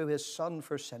given through His Son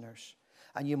for sinners.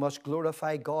 And you must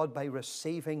glorify God by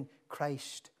receiving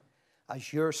Christ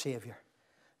as your Savior.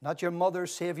 Not your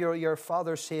mother's Savior or your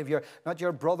father's Savior. Not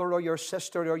your brother or your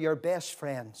sister or your best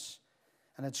friends.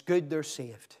 And it's good they're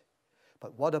saved.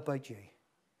 But what about you?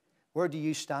 Where do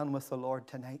you stand with the Lord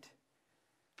tonight?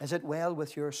 Is it well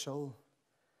with your soul?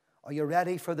 Are you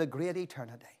ready for the great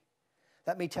eternity?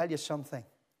 Let me tell you something.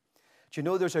 Do you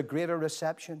know there's a greater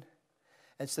reception?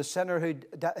 It's the sinner who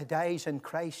dies in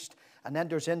Christ and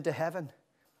enters into heaven.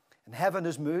 And heaven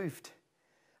is moved.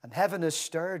 And heaven is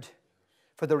stirred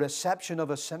for the reception of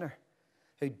a sinner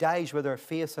who dies with their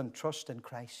faith and trust in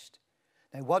Christ.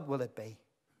 Now what will it be?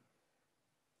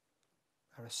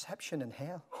 A reception in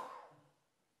hell?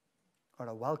 Or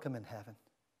a welcome in heaven?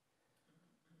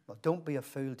 Well, don't be a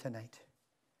fool tonight.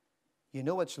 You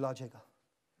know it's logical.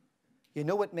 You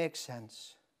know it makes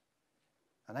sense.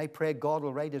 And I pray God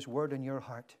will write His word in your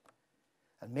heart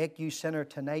and make you, sinner,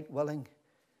 tonight willing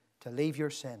to leave your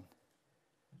sin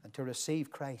and to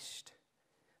receive Christ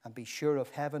and be sure of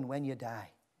heaven when you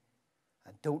die.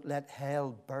 And don't let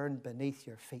hell burn beneath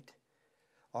your feet,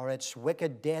 or its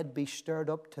wicked dead be stirred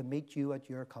up to meet you at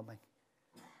your coming.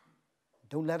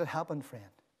 Don't let it happen, friend.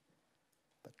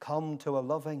 But come to a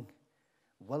loving,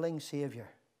 willing Savior.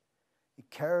 He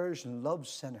cares and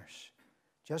loves sinners.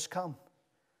 Just come,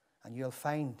 and you'll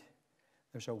find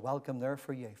there's a welcome there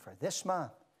for you. For this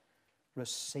man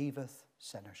receiveth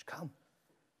sinners. Come,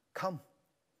 come,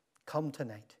 come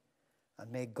tonight.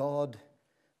 And may God,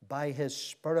 by His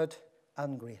Spirit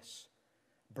and grace,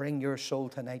 bring your soul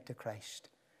tonight to Christ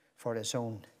for His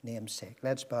own name's sake.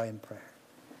 Let's bow in prayer.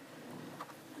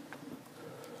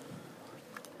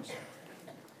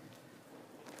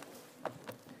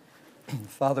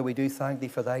 Father, we do thank Thee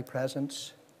for Thy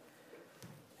presence.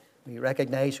 We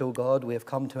recognize, O God, we have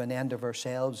come to an end of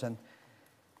ourselves, and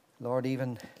Lord,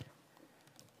 even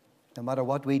no matter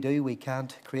what we do, we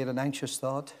can't create an anxious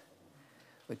thought.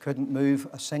 We couldn't move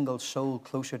a single soul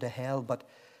closer to hell, but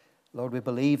Lord, we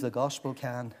believe the gospel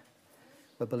can.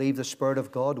 We believe the Spirit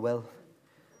of God will.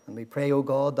 And we pray, O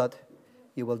God, that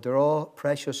You will draw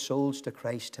precious souls to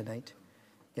Christ tonight.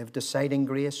 Give deciding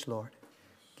grace, Lord.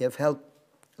 Give help,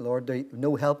 Lord. They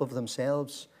no help of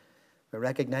themselves. We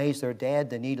recognize they're dead,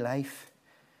 they need life.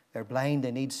 They're blind,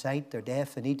 they need sight. They're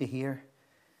deaf, they need to hear.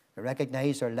 We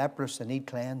recognize they're leprous, they need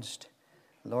cleansed.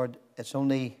 Lord, it's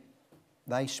only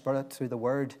Thy Spirit through the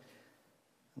Word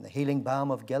and the healing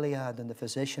balm of Gilead and the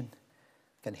physician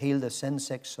can heal the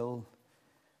sin-sick soul.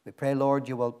 We pray, Lord,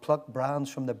 You will pluck brands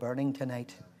from the burning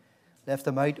tonight. Lift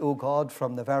them out, O God,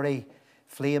 from the very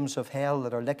flames of hell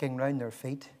that are licking round their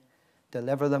feet.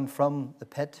 Deliver them from the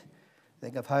pit.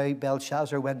 Think of how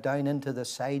Belshazzar went down into the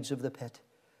sides of the pit.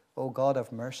 O God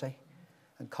of mercy,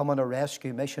 and come on a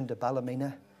rescue mission to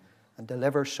Ballymena and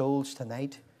deliver souls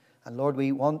tonight. And Lord,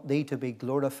 we want Thee to be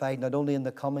glorified, not only in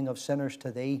the coming of sinners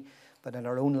to Thee, but in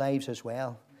our own lives as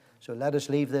well. So let us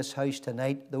leave this house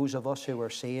tonight, those of us who are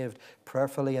saved,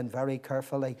 prayerfully and very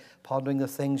carefully, pondering the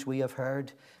things we have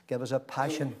heard. Give us a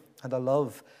passion and a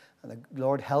love, and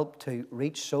Lord, help to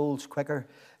reach souls quicker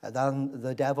than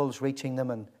the devil's reaching them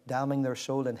and damning their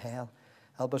soul in hell.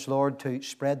 Help us, Lord, to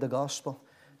spread the gospel,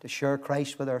 to share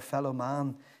Christ with our fellow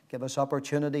man. Give us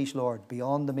opportunities, Lord,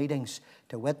 beyond the meetings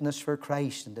to witness for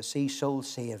Christ and to see souls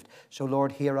saved. So,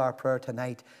 Lord, hear our prayer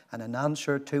tonight, and in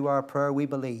answer to our prayer, we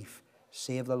believe,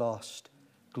 save the lost.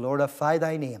 Glorify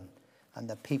Thy name. And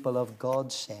the people of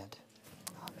God said,